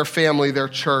this their family, their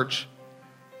church.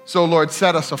 So, Lord,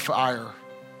 set us afire.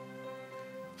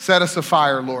 Set us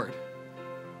afire, Lord.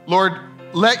 Lord,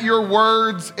 let your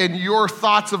words and your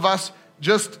thoughts of us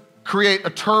just create a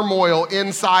turmoil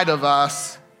inside of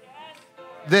us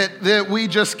that we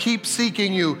just keep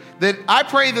seeking you. That I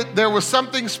pray that there was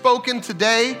something spoken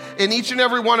today in each and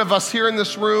every one of us here in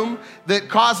this room that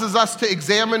causes us to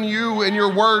examine you and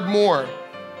your word more,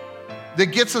 that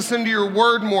gets us into your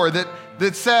word more,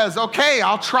 that says, okay,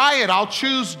 I'll try it. I'll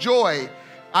choose joy.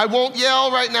 I won't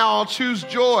yell right now. I'll choose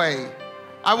joy.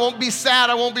 I won't be sad.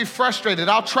 I won't be frustrated.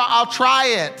 I'll try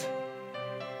it.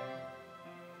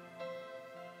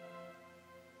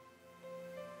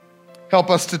 Help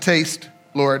us to taste,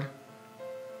 Lord.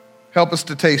 Help us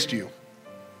to taste you.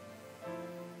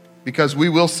 Because we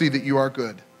will see that you are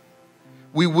good.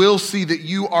 We will see that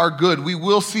you are good. We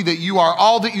will see that you are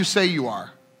all that you say you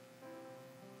are.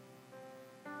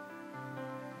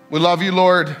 We love you,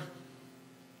 Lord.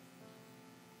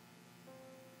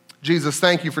 Jesus,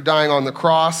 thank you for dying on the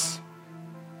cross,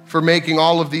 for making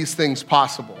all of these things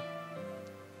possible.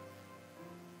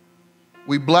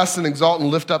 We bless and exalt and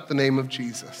lift up the name of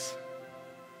Jesus.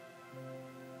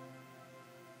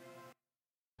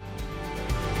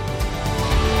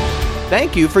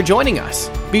 Thank you for joining us.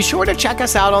 Be sure to check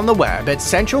us out on the web at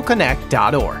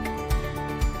centralconnect.org.